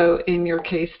 So in your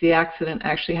case, the accident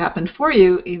actually happened for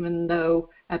you, even though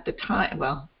at the time,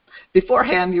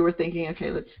 beforehand you were thinking, okay,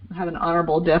 let's have an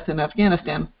honorable death in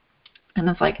Afghanistan. And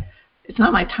it's like, it's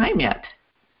not my time yet.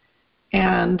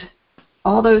 And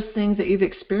all those things that you've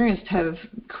experienced have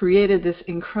created this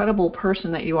incredible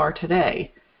person that you are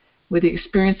today with the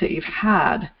experience that you've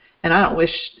had. And I don't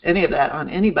wish any of that on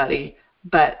anybody,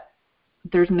 but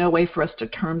there's no way for us to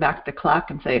turn back the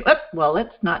clock and say, oh, well,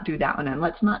 let's not do that one and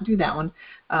let's not do that one,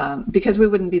 because we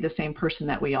wouldn't be the same person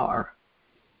that we are.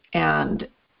 And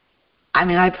I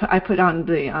mean, I put on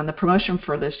the promotion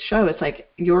for this show, it's like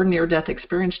your near-death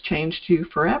experience changed you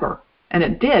forever. And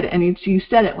it did. And you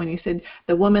said it when you said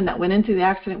the woman that went into the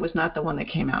accident was not the one that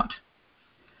came out.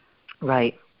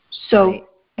 Right. So right.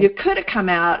 You could have come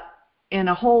out in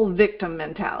a whole victim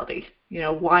mentality. You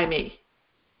know, why me?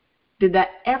 Did that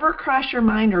ever cross your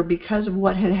mind, or because of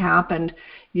what had happened,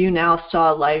 you now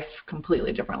saw life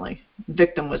completely differently?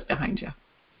 Victim was behind you.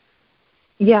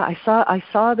 Yeah, I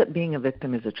saw that being a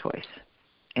victim is a choice,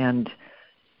 and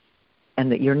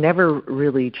that you're never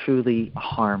really truly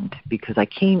harmed, because I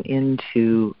came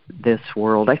into this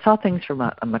world. I saw things from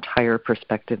a much higher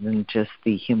perspective than just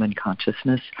the human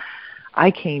consciousness. I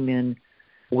came in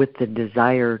with the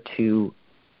desire to,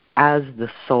 as the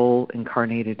soul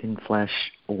incarnated in flesh,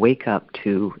 wake up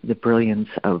to the brilliance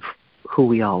of who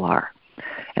we all are.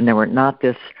 And we're not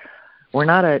a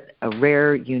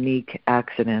rare, unique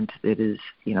accident that is,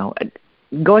 you know,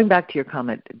 going back to your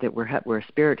comment that we're a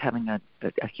spirit having a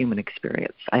human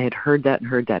experience. I had heard that,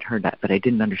 but I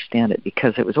didn't understand it,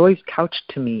 because it was always couched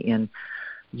to me in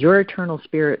your eternal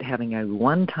spirit having a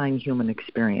one-time human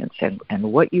experience, and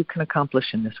what you can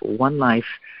accomplish in this one life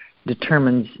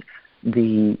determines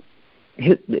the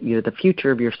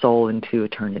future of your soul into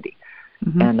eternity.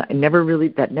 Mm-hmm. And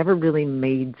that never really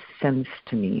made sense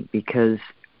to me, because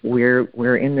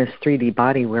we're in this 3D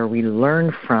body where we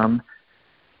learn from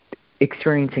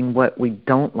experiencing what we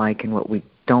don't like and what we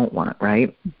don't want,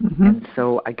 right? Mm-hmm. And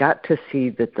so I got to see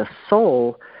that the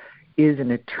soul is an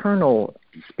eternal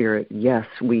spirit. Yes,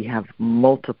 we have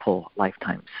multiple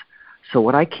lifetimes. So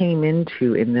what I came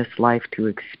into in this life to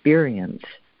experience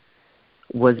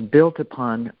was built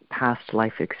upon past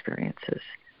life experiences.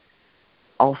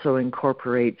 Also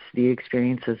incorporates the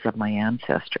experiences of my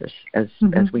ancestors. As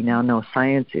we now know,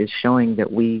 science is showing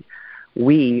that we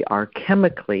are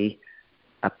chemically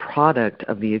a product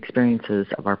of the experiences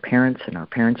of our parents and our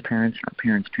parents' parents and our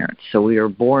parents' parents. So we are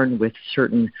born with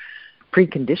certain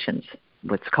preconditions,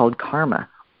 what's called karma,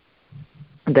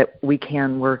 that we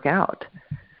can work out.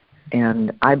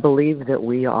 And I believe that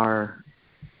we are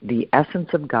the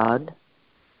essence of God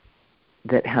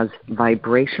that has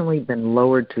vibrationally been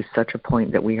lowered to such a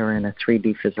point that we are in a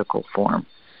 3D physical form,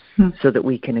 so that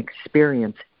we can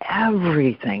experience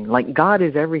everything. Like, God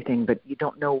is everything, but you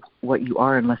don't know what you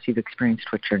are unless you've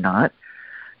experienced what you're not.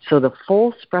 So the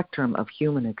full spectrum of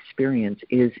human experience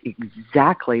is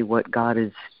exactly what God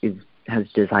has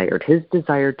desired. His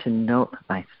desire to know,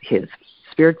 his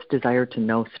spirit's desire to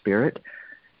know spirit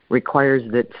requires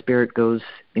that spirit goes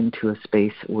into a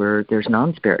space where there's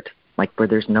non-spirit. Like, where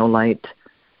there's no light,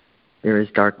 there is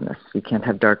darkness. You can't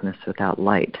have darkness without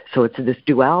light. So it's this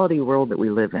duality world that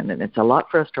we live in, and it's a lot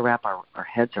for us to wrap our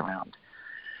heads around.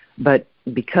 But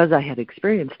because I had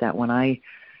experienced that, when I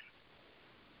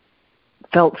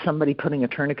felt somebody putting a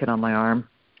tourniquet on my arm,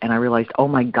 and I realized, oh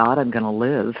my God, I'm going to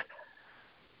live,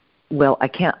 well, I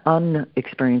can't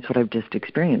unexperience what I've just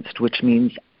experienced, which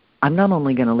means I'm not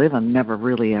only going to live, I'm never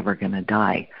really ever going to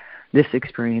die. This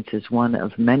experience is one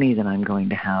of many that I'm going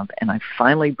to have, and I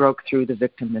finally broke through the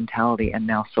victim mentality, and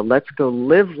now, so let's go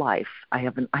live life. I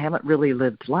haven't really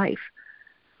lived life.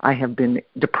 I have been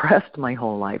depressed my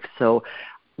whole life, so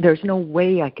there's no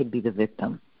way I could be the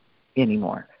victim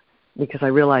anymore, because I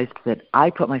realized that I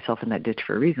put myself in that ditch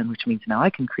for a reason, which means now I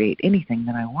can create anything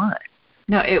that I want.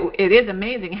 No, it is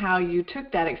amazing how you took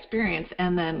that experience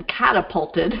and then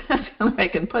catapulted, if I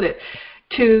can put it,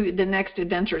 to the next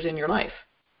adventures in your life.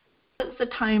 What's the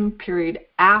time period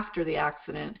after the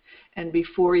accident and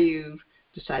before you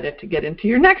decided to get into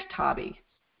your next hobby?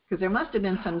 Because there must have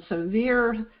been some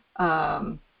severe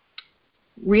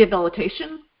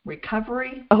rehabilitation,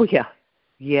 recovery. Oh yeah.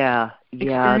 They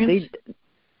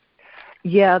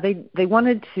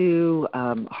wanted to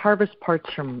harvest parts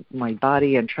from my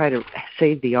body and try to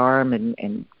save the arm,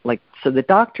 and so the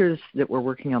doctors that were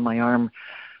working on my arm,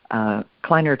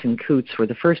 Kleinert and Coots, were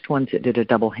the first ones that did a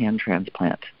double hand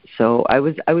transplant. So I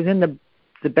was in the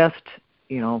best,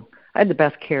 I had the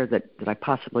best care that I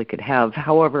possibly could have.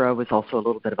 However, I was also a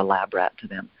little bit of a lab rat to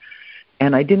them.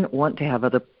 And I didn't want to have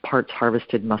other parts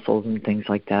harvested, muscles and things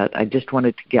like that. I just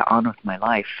wanted to get on with my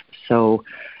life. So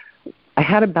I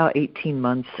had about 18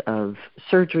 months of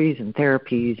surgeries and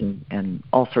therapies and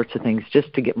all sorts of things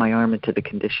just to get my arm into the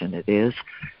condition it is.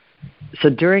 So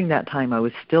during that time, I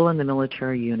was still in the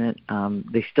military unit.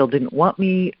 They still didn't want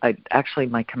me. Actually,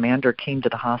 my commander came to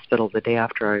the hospital the day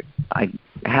after I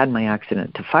had my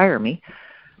accident to fire me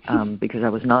because I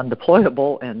was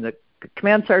non-deployable, and the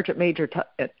command sergeant major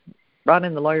brought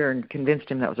in the lawyer and convinced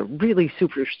him that was a really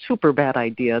super, super bad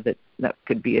idea, that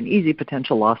could be an easy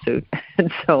potential lawsuit.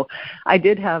 And so I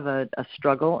did have a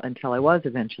struggle until I was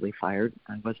eventually fired.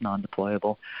 I was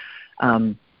non-deployable.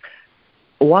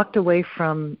 Walked away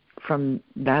from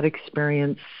that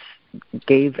experience,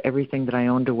 gave everything that I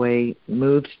owned away,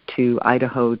 moved to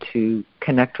Idaho to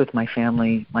connect with my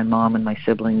family, my mom and my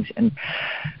siblings, and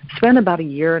spent about a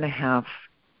year and a half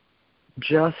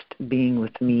just being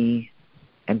with me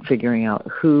and figuring out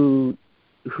who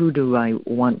do I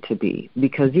want to be.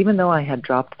 Because even though I had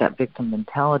dropped that victim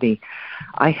mentality,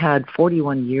 I had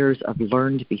 41 years of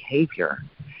learned behavior.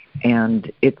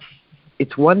 And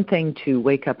it's one thing to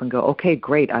wake up and go, okay,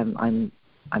 great, I'm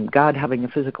God having a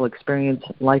physical experience,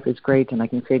 life is great, and I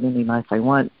can create any life I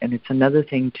want. And it's another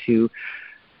thing to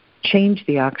change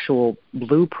the actual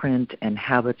blueprint and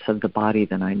habits of the body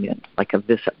that I'm in, like of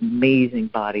this amazing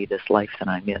body, this life that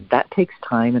I'm in. That takes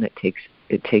time, and it takes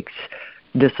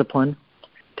discipline,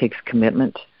 it takes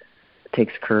commitment, it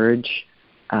takes courage,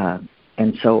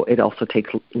 and so it also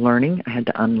takes learning. I had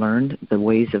to unlearn the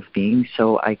ways of being,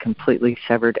 so I completely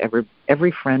severed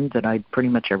every friend that I'd pretty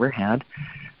much ever had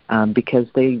because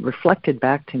they reflected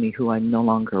back to me who I no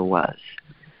longer was.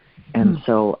 And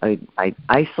so I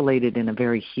isolated in a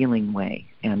very healing way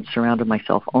and surrounded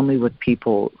myself only with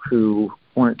people who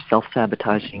weren't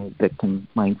self-sabotaging victim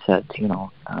mindset,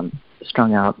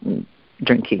 strung out and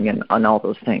drinking and all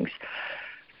those things.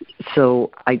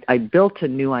 So I built a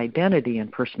new identity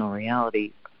and personal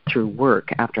reality through work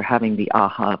after having the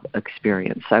aha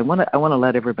experience. So I want to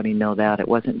let everybody know that it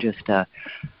wasn't just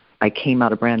I came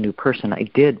out a brand new person. I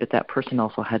did, but that person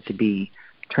also had to be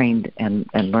trained and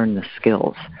learn the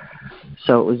skills.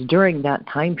 So it was during that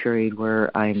time period where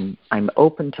I'm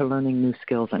open to learning new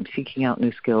skills. I'm seeking out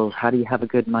new skills. How do you have a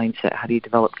good mindset? How do you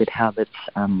develop good habits?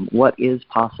 What is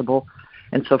possible?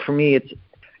 And so for me,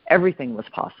 everything was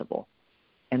possible.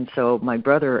 And so my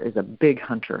brother is a big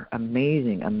hunter,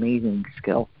 amazing, amazing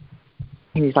skill.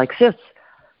 And he's like, sis,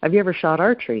 have you ever shot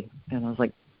archery? And I was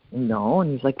like, no.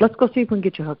 And he's like, let's go see if we can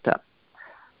get you hooked up.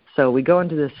 So we go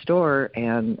into this store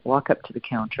and walk up to the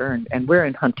counter, and we're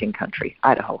in hunting country,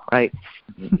 Idaho, right?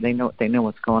 They know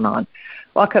what's going on.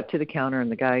 Walk up to the counter, and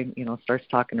the guy, starts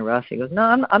talking to Russ. He goes, no,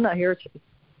 I'm not here. It's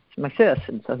my sis.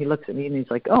 And so he looks at me, and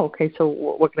he's like, oh, okay, so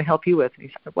what can I help you with? And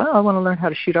he's like, well, I want to learn how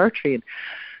to shoot archery. And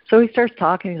so he starts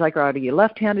talking. He's like, are you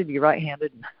left-handed? Are you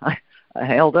right-handed? And I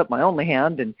held up my only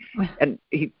hand, and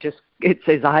he just,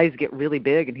 his eyes get really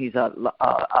big, and he's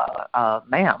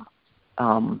ma'am,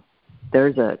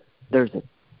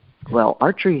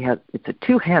 archery it's a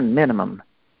 2-hand minimum,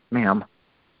 ma'am.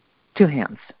 2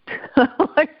 hands. I'm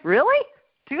like, really?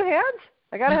 2 hands?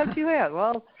 I got to have 2 hands.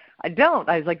 Well, I don't.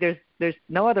 I was like, there's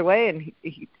no other way. And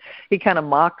he kind of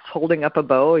mocks holding up a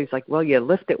bow. He's like, well, you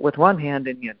lift it with one hand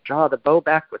and you draw the bow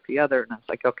back with the other. And I was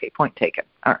like, okay, point taken.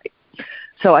 All right.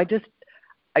 So I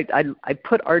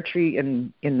put archery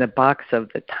in the box of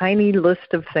the tiny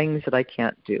list of things that I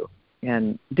can't do,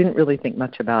 and didn't really think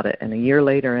much about it. And a year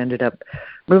later, ended up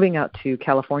moving out to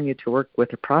California to work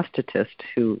with a prosthetist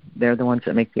who they're the ones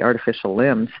that make the artificial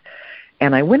limbs.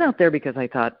 And I went out there because I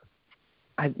thought,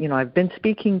 I've been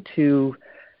speaking to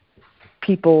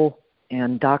people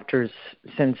and doctors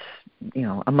since,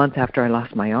 a month after I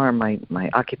lost my arm. My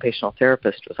occupational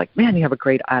therapist was like, man, you have a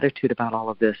great attitude about all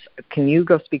of this. Can you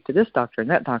go speak to this doctor and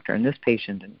that doctor and this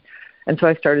patient? And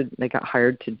so they got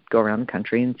hired to go around the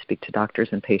country and speak to doctors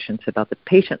and patients about the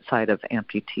patient side of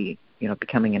amputee,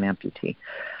 becoming an amputee.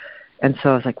 And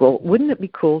so I was like, well, wouldn't it be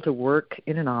cool to work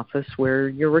in an office where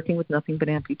you're working with nothing but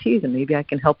amputees, and maybe I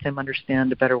can help them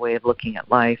understand a better way of looking at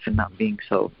life and not being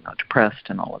so depressed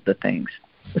and all of the things.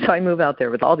 So I move out there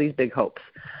with all these big hopes.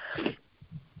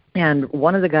 And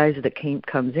one of the guys that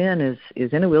comes in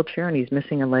is in a wheelchair, and he's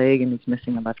missing a leg and he's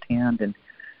missing a left hand. And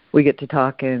we get to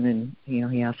talking, and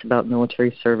he asks about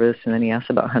military service, and then he asks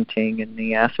about hunting, and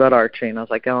he asks about archery. And I was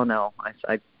like, oh no,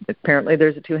 I apparently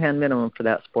there's a 2-hand minimum for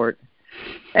that sport.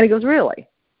 And he goes, really?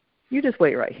 You just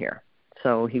wait right here.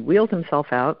 So he wheels himself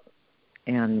out,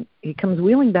 and he comes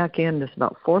wheeling back in this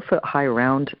about 4-foot-high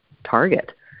round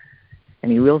target.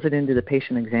 And he wheels it into the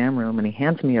patient exam room, and he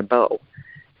hands me a bow.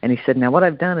 And he said, now what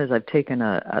I've done is I've taken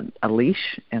a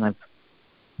leash, and I've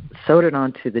sewed it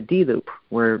onto the D-loop,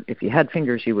 where if you had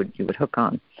fingers, you would hook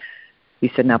on. He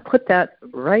said, now put that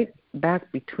right back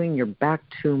between your back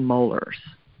 2 molars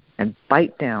and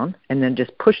bite down, and then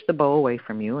just push the bow away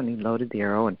from you. And he loaded the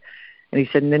arrow, and And he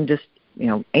said, and then just,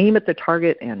 aim at the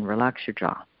target and relax your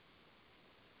jaw.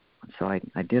 So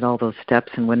I did all those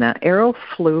steps, and when that arrow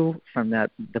flew from the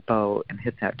bow and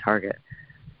hit that target,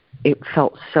 it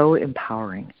felt so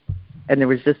empowering. And there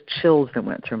was just chills that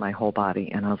went through my whole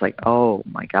body, and I was like, oh,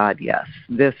 my God, yes,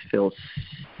 this feels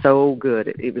so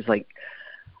good. It was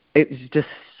just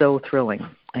so thrilling.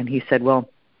 And he said, well,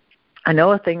 I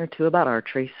know a thing or two about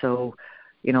archery, so,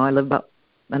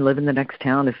 I live in the next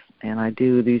town, and I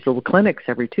do these little clinics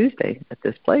every Tuesday at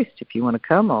this place. If you want to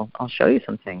come, I'll show you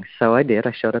some things. So I did.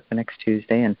 I showed up the next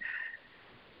Tuesday,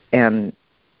 and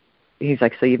he's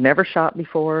like, so you've never shot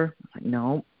before? I was like,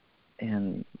 no.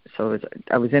 And so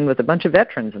I was in with a bunch of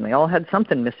veterans, and they all had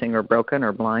something missing or broken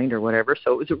or blind or whatever.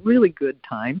 So it was a really good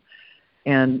time,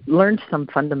 and learned some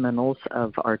fundamentals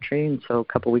of archery. And so a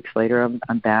couple weeks later,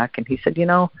 I'm back, and he said,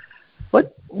 why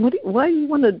do you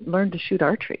want to learn to shoot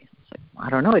archery? I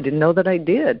don't know. I didn't know that I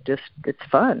did. Just it's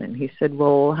fun. And he said,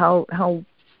 well, how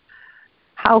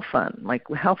fun? Like,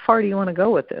 how far do you want to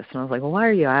go with this? And I was like, well, why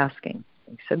are you asking?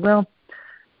 He said, well,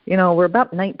 we're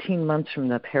about 19 months from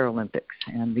the Paralympics,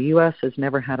 and the U.S. has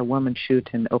never had a woman shoot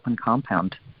an open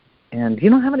compound. And you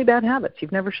don't have any bad habits.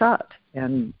 You've never shot,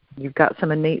 and you've got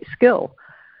some innate skill.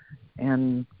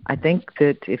 And I think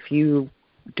that if you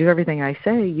do everything I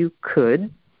say, you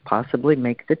could possibly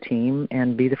make the team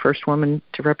and be the first woman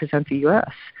to represent the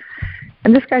U.S.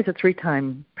 And this guy's a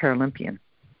 3-time Paralympian,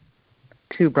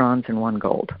 2 bronze and 1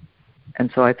 gold. And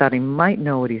so I thought he might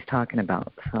know what he's talking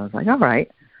about. So I was like, all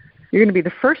right, you're going to be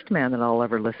the first man that I'll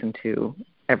ever listen to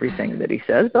everything that he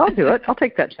says, but I'll do it. I'll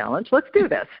take that challenge. Let's do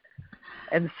this.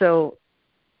 And so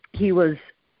he was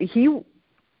the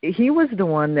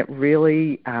one that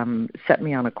really set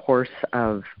me on a course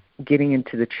of getting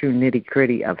into the true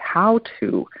nitty-gritty of how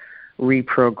to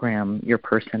reprogram your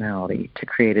personality to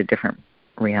create a different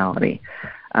reality.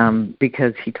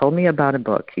 Because he told me about a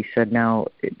book. He said, now,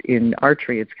 in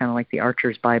archery, it's kind of like the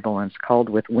Archer's Bible, and it's called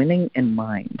With Winning in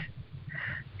Mind.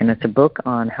 And it's a book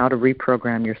on how to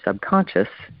reprogram your subconscious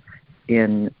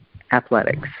in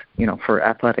athletics, for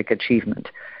athletic achievement.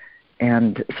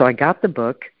 And so I got the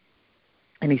book,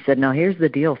 and he said, now, here's the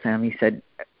deal, Sam. He said,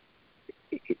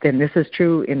 and this is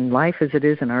true in life as it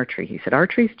is in archery. He said,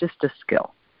 archery is just a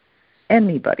skill.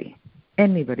 Anybody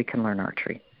can learn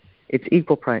archery. It's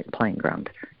equal playing ground.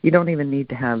 You don't even need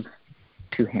to have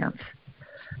 2 hands.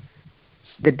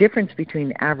 The difference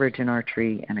between average in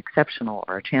archery and exceptional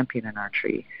or a champion in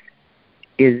archery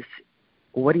is,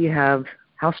 what do you have,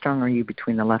 how strong are you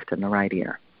between the left and the right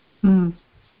ear? Mm.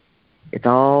 It's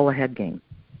all a head game.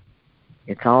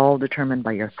 It's all determined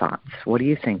by your thoughts. What are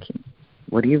you thinking?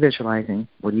 What are you visualizing?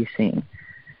 What are you seeing?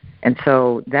 And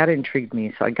so that intrigued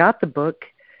me. So I got the book,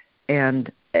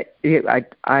 and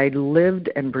I lived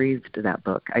and breathed that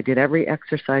book. I did every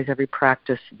exercise, every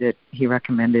practice that he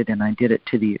recommended, and I did it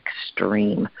to the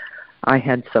extreme. I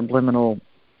had subliminal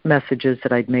messages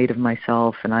that I'd made of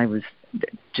myself, and I was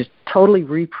just totally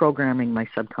reprogramming my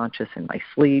subconscious in my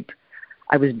sleep.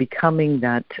 I was becoming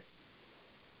that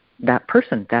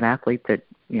person, that athlete that,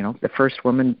 the first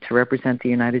woman to represent the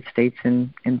United States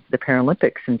in the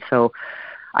Paralympics. And so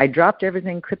I dropped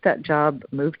everything, quit that job,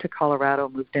 moved to Colorado,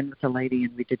 moved in with a lady,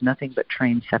 and we did nothing but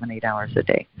train 7-8 hours a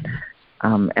day.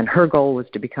 And her goal was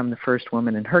to become the first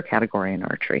woman in her category in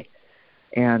archery.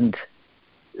 And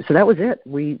so that was it.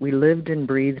 We lived and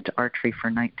breathed archery for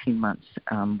 19 months.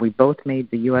 We both made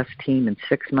the U.S. team in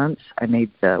 6 months. I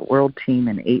made the world team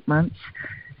in 8 months.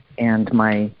 And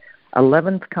my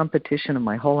 11th competition of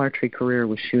my whole archery career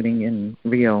was shooting in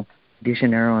Rio de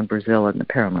Janeiro in Brazil in the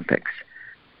Paralympics.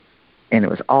 And it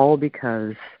was all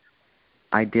because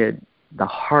I did the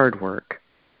hard work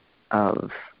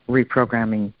of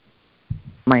reprogramming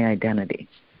my identity.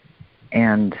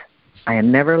 And I had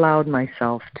never allowed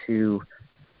myself to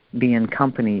be in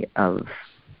company of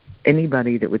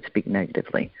anybody that would speak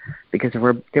negatively, because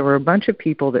there were a bunch of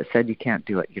people that said you can't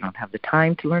do it. You don't have the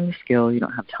time to learn the skill. You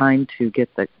don't have time to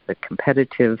get the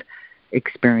competitive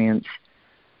experience.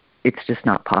 It's just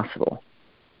not possible.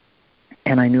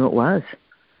 And I knew it was.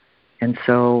 And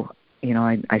so,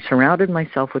 I surrounded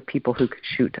myself with people who could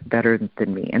shoot better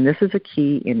than me. And this is a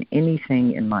key in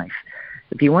anything in life.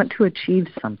 If you want to achieve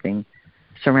something,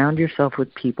 surround yourself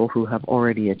with people who have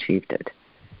already achieved it.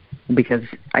 Because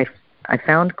I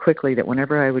found quickly that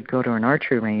whenever I would go to an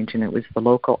archery range, and it was the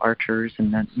local archers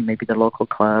and then maybe the local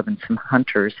club and some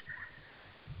hunters,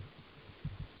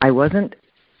 there wasn't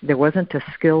a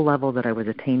skill level that I was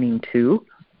attaining to.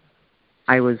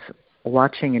 I was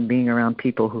watching and being around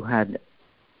people who had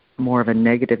more of a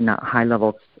negative, not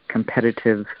high-level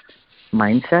competitive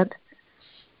mindset,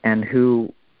 and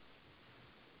who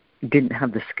didn't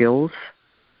have the skills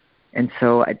And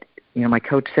so, my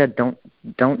coach said,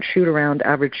 don't shoot around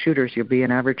average shooters. You'll be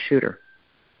an average shooter.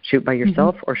 Shoot by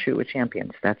yourself or shoot with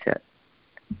champions. That's it.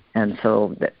 And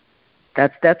so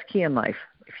that's key in life.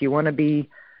 If you want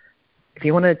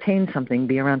to attain something,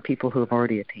 be around people who have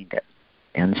already attained it.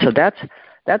 And so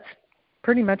that's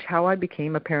pretty much how I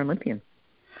became a Paralympian.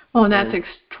 Oh, and that's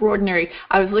extraordinary.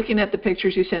 I was looking at the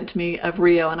pictures you sent to me of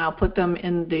Rio, and I'll put them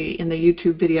in the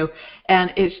YouTube video.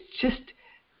 And it's just,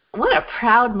 what a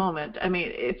proud moment. I mean,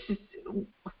 it's just,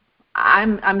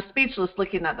 I'm speechless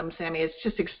looking at them, Sammy. It's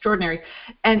just extraordinary.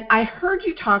 And I heard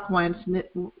you talk once, and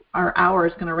our hour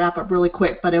is going to wrap up really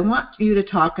quick, but I want you to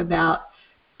talk about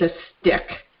the stick.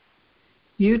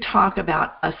 You talk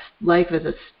about life as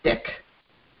a stick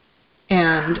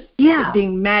and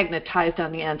being magnetized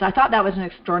on the ends. I thought that was an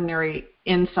extraordinary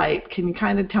insight. Can you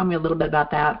kind of tell me a little bit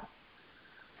about that?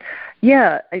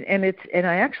 Yeah, and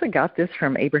I actually got this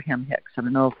from Abraham Hicks. I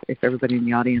don't know if everybody in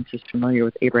the audience is familiar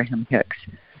with Abraham Hicks,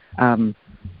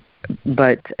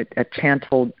 but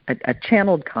a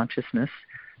channeled consciousness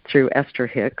through Esther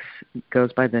Hicks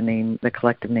goes by the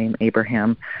collective name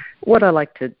Abraham. What I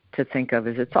like to think of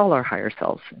is it's all our higher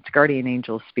selves. It's guardian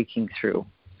angels speaking through.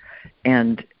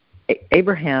 And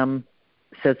Abraham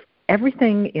says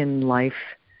everything in life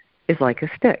is like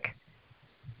a stick.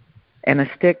 And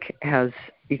a stick has,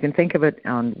 you can think of it,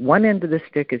 on one end of the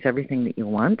stick is everything that you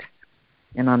want,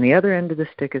 and on the other end of the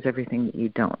stick is everything that you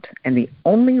don't. And the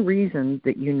only reason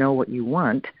that you know what you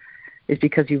want is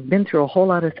because you've been through a whole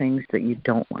lot of things that you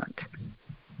don't want.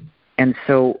 And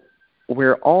so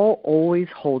we're all always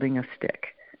holding a stick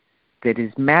that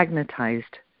is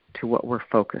magnetized to what we're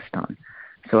focused on.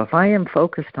 So if I am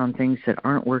focused on things that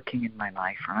aren't working in my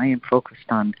life, or I am focused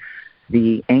on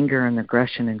the anger and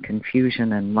aggression and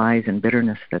confusion and lies and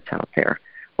bitterness that's out there,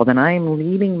 well, then I am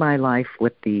leading my life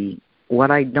with the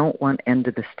what I don't want end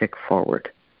of the stick forward.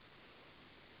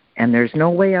 And there's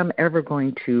no way I'm ever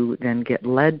going to then get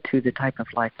led to the type of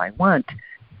life I want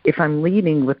if I'm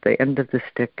leading with the end of the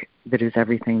stick that is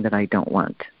everything that I don't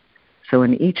want. So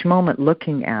in each moment,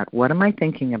 looking at what am I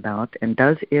thinking about, and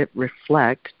does it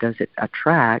reflect, does it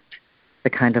attract the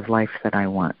kind of life that I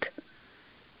want?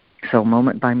 So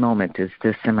moment by moment,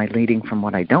 am I leading from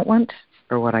what I don't want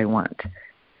or what I want?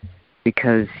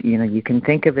 Because, you can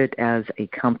think of it as a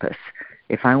compass.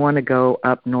 If I want to go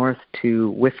up north to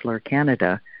Whistler,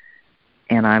 Canada,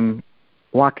 and I'm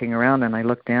walking around and I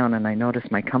look down and I notice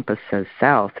my compass says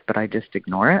south, but I just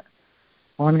ignore it,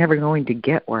 well, I'm never going to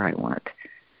get where I want.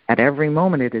 At every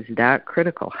moment, it is that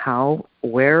critical.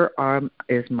 Where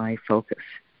is my focus?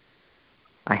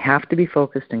 I have to be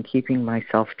focused on keeping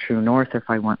myself true north if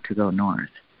I want to go north.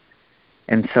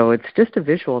 And so it's just a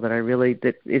visual that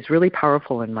is really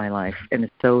powerful in my life, and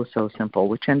it's so, so simple.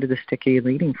 Which end of the stick are you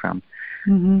leading from?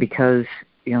 Mm-hmm. Because,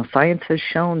 science has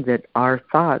shown that our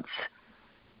thoughts,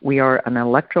 we are an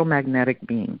electromagnetic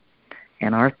being,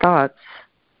 and our thoughts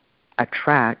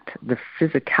attract the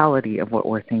physicality of what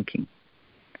we're thinking,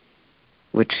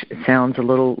 which sounds a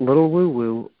little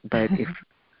woo-woo, but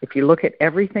if you look at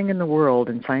everything in the world,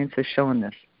 and science has shown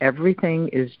this, everything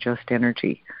is just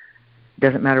energy. It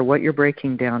doesn't matter what you're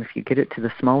breaking down. If you get it to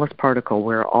the smallest particle,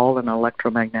 we're all an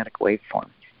electromagnetic waveform.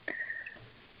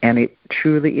 And it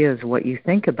truly is what you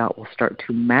think about will start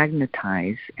to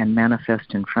magnetize and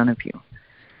manifest in front of you.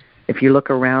 If you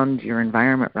look around your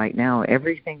environment right now,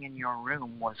 everything in your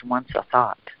room was once a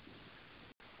thought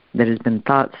that has been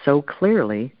thought so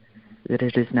clearly that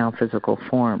it is now physical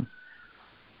form.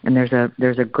 And there's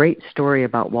a great story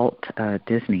about Walt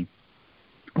Disney.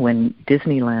 When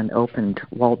Disneyland opened,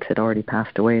 Walt had already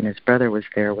passed away, and his brother was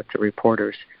there with the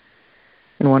reporters.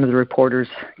 And one of the reporters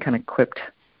kind of quipped,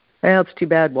 "Well, it's too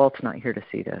bad Walt's not here to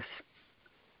see this."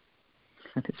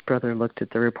 And his brother looked at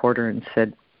the reporter and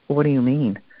said, "What do you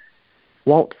mean?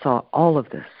 Walt saw all of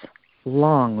this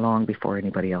long, long before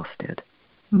anybody else did."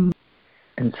 Mm-hmm.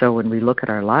 And so when we look at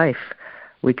our life,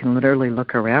 we can literally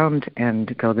look around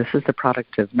and go, this is the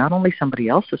product of not only somebody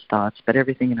else's thoughts, but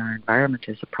everything in our environment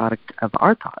is a product of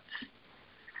our thoughts.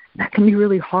 That can be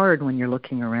really hard when you're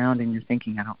looking around and you're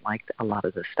thinking, I don't like a lot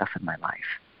of this stuff in my life.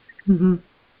 Mm-hmm.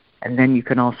 And then you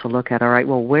can also look at, all right,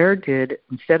 well,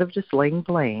 instead of just laying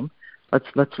blame, let's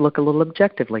look a little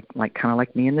objective, like kind of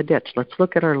like me in the ditch. Let's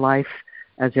look at our life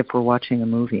as if we're watching a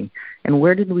movie. And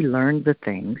where did we learn the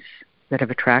things that have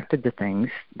attracted the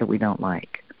things that we don't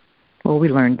like? Well, we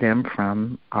learned them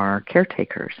from our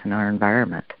caretakers in our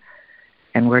environment.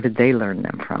 And where did they learn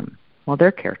them from? Well,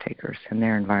 they're caretakers in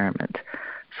their environment.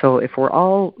 So if we're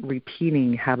all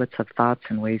repeating habits of thoughts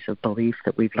and ways of belief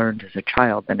that we've learned as a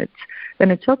child, then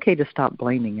it's okay to stop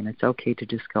blaming, and it's okay to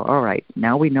just go, all right,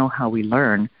 now we know how we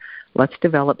learn. Let's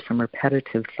develop some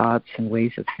repetitive thoughts and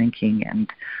ways of thinking and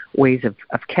ways of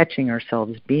catching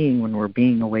ourselves being when we're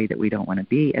being a way that we don't want to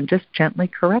be, and just gently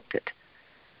correct it.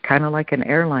 Kind of like an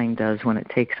airline does when it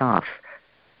takes off.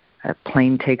 A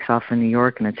plane takes off in New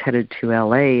York and it's headed to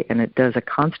LA, and it does a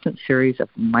constant series of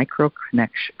micro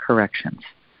corrections,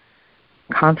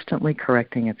 constantly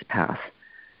correcting its path.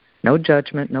 No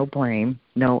judgment, no blame,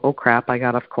 no, oh crap, I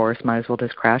got off course, might as well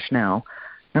just crash now.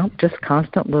 No, just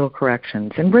constant little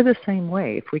corrections. And we're the same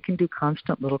way. If we can do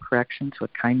constant little corrections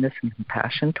with kindness and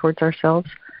compassion towards ourselves,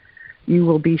 you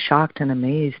will be shocked and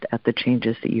amazed at the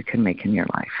changes that you can make in your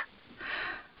life.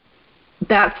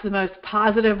 That's the most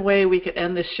positive way we could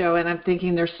end this show, and I'm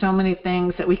thinking there's so many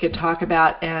things that we could talk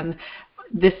about, and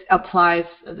this applies,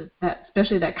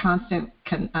 especially that constant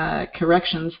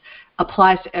corrections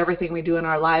applies to everything we do in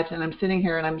our lives. And I'm sitting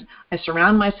here and I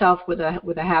surround myself with a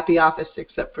happy office,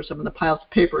 except for some of the piles of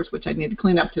papers which I need to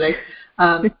clean up today.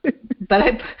 But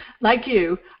like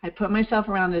you, I put myself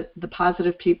around the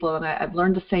positive people, and I've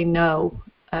learned to say no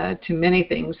to many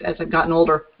things as I've gotten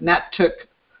older, and that took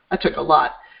a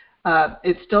lot.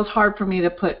 It's still hard for me to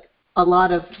put a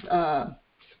lot of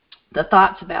the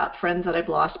thoughts about friends that I've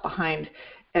lost behind,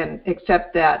 and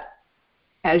accept that,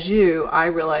 as you, I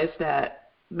realize that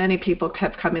many people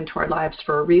have come into our lives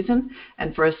for a reason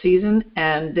and for a season,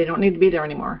 and they don't need to be there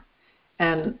anymore.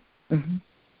 And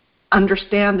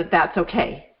understand that that's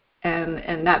okay,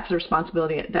 and that's the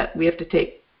responsibility that we have to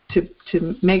take to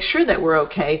make sure that we're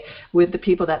okay with the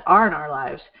people that are in our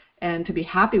lives, and to be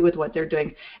happy with what they're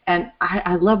doing. And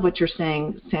I love what you're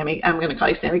saying, Sammy. I'm going to call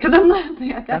you Sammy because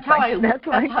that's how I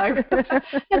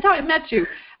met you.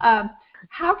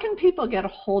 How can people get a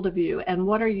hold of you, and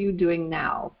what are you doing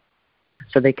now?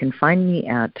 So they can find me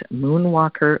at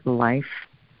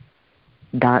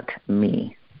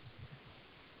moonwalkerlife.me.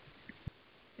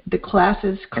 The class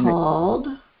is called,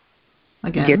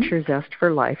 again? Get Your Zest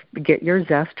for Life. Get Your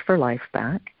Zest for Life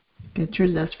Back. Get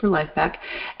Your Zest for Life Back.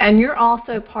 And you're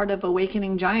also part of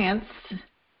Awakening Giants.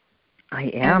 I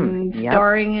am. And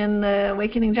starring in the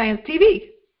Awakening Giants TV.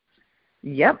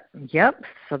 Yep.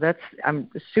 So I'm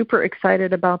super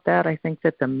excited about that. I think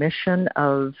that the mission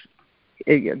of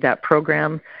that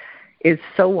program is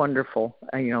so wonderful.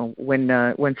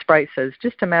 When Sprite says,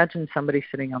 just imagine somebody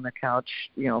sitting on the couch,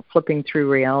 flipping through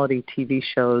reality TV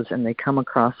shows, and they come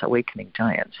across Awakening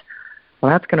Giants.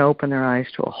 Well, that's going to open their eyes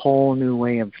to a whole new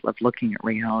way of looking at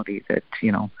reality that,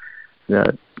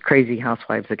 the crazy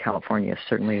housewives of California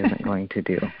certainly isn't going to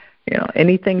do.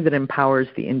 Anything that empowers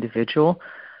the individual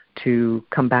to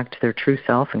come back to their true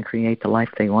self and create the life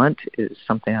they want is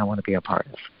something I want to be a part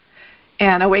of.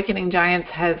 And Awakening Giants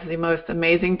has the most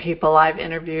amazing people. I've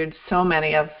interviewed so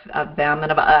many of them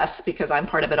and of us, because I'm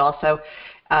part of it also.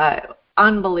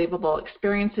 Unbelievable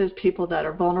experiences, people that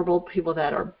are vulnerable, people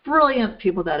that are brilliant,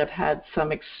 people that have had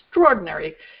some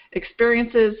extraordinary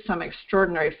experiences, some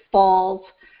extraordinary falls,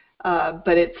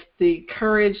 but it's the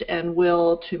courage and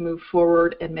will to move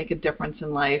forward and make a difference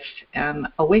in life and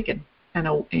awaken. And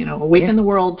awaken the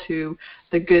world to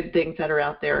the good things that are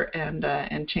out there,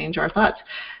 and change our thoughts.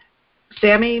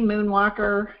 Sammy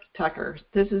Moonwalker Tucker,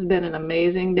 this has been an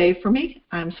amazing day for me.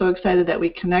 I'm so excited that we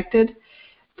connected.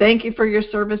 Thank you for your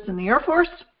service in the Air Force.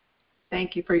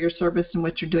 Thank you for your service in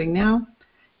what you're doing now.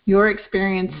 Your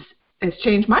experience has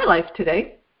changed my life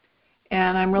today,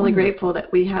 and I'm really grateful that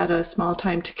we had a small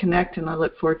time to connect, and I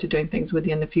look forward to doing things with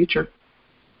you in the future.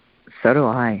 So do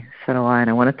I. And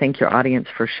I want to thank your audience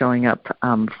for showing up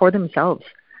for themselves,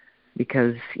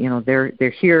 because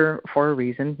they're here for a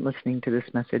reason, listening to this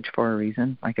message for a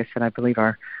reason. Like I said, I believe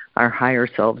our higher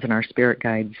selves and our spirit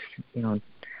guides,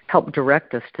 help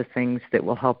direct us to things that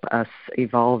will help us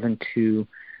evolve into,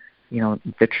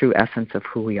 the true essence of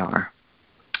who we are.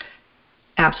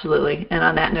 Absolutely. And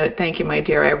on that note, thank you, my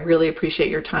dear. I really appreciate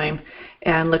your time,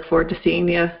 and look forward to seeing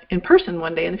you in person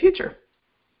one day in the future.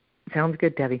 Sounds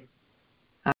good, Debbie.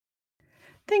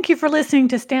 Thank you for listening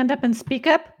to Stand Up and Speak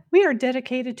Up. We are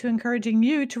dedicated to encouraging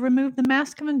you to remove the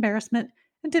mask of embarrassment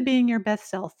and to being your best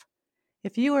self.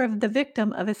 If you are the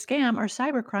victim of a scam or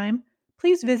cybercrime,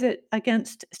 please visit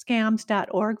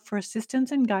againstscams.org for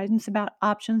assistance and guidance about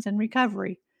options and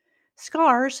recovery.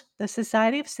 SCARS, the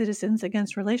Society of Citizens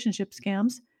Against Relationship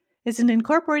Scams, is an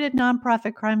incorporated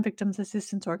nonprofit crime victims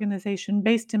assistance organization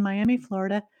based in Miami,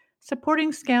 Florida,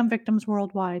 supporting scam victims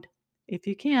worldwide. If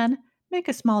you can, make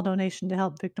a small donation to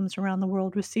help victims around the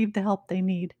world receive the help they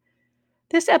need.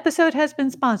 This episode has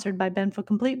been sponsored by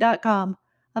BenfoComplete.com,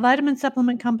 a vitamin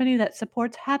supplement company that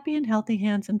supports happy and healthy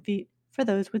hands and feet for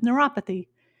those with neuropathy.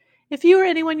 If you or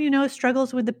anyone you know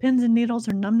struggles with the pins and needles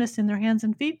or numbness in their hands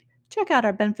and feet, check out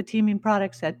our benfotiamine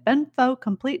products at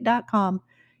BenfoComplete.com.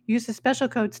 Use the special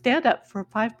code STANDUP for a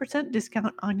 5%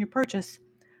 discount on your purchase.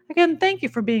 Again, thank you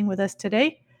for being with us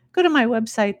today. Go to my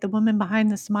website, The Woman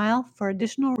Behind the Smile, for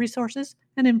additional resources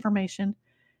and information.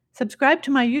 Subscribe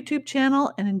to my YouTube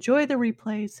channel and enjoy the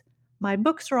replays. My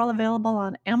books are all available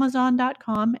on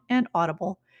Amazon.com and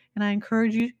Audible, and I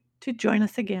encourage you to join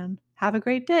us again. Have a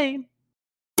great day.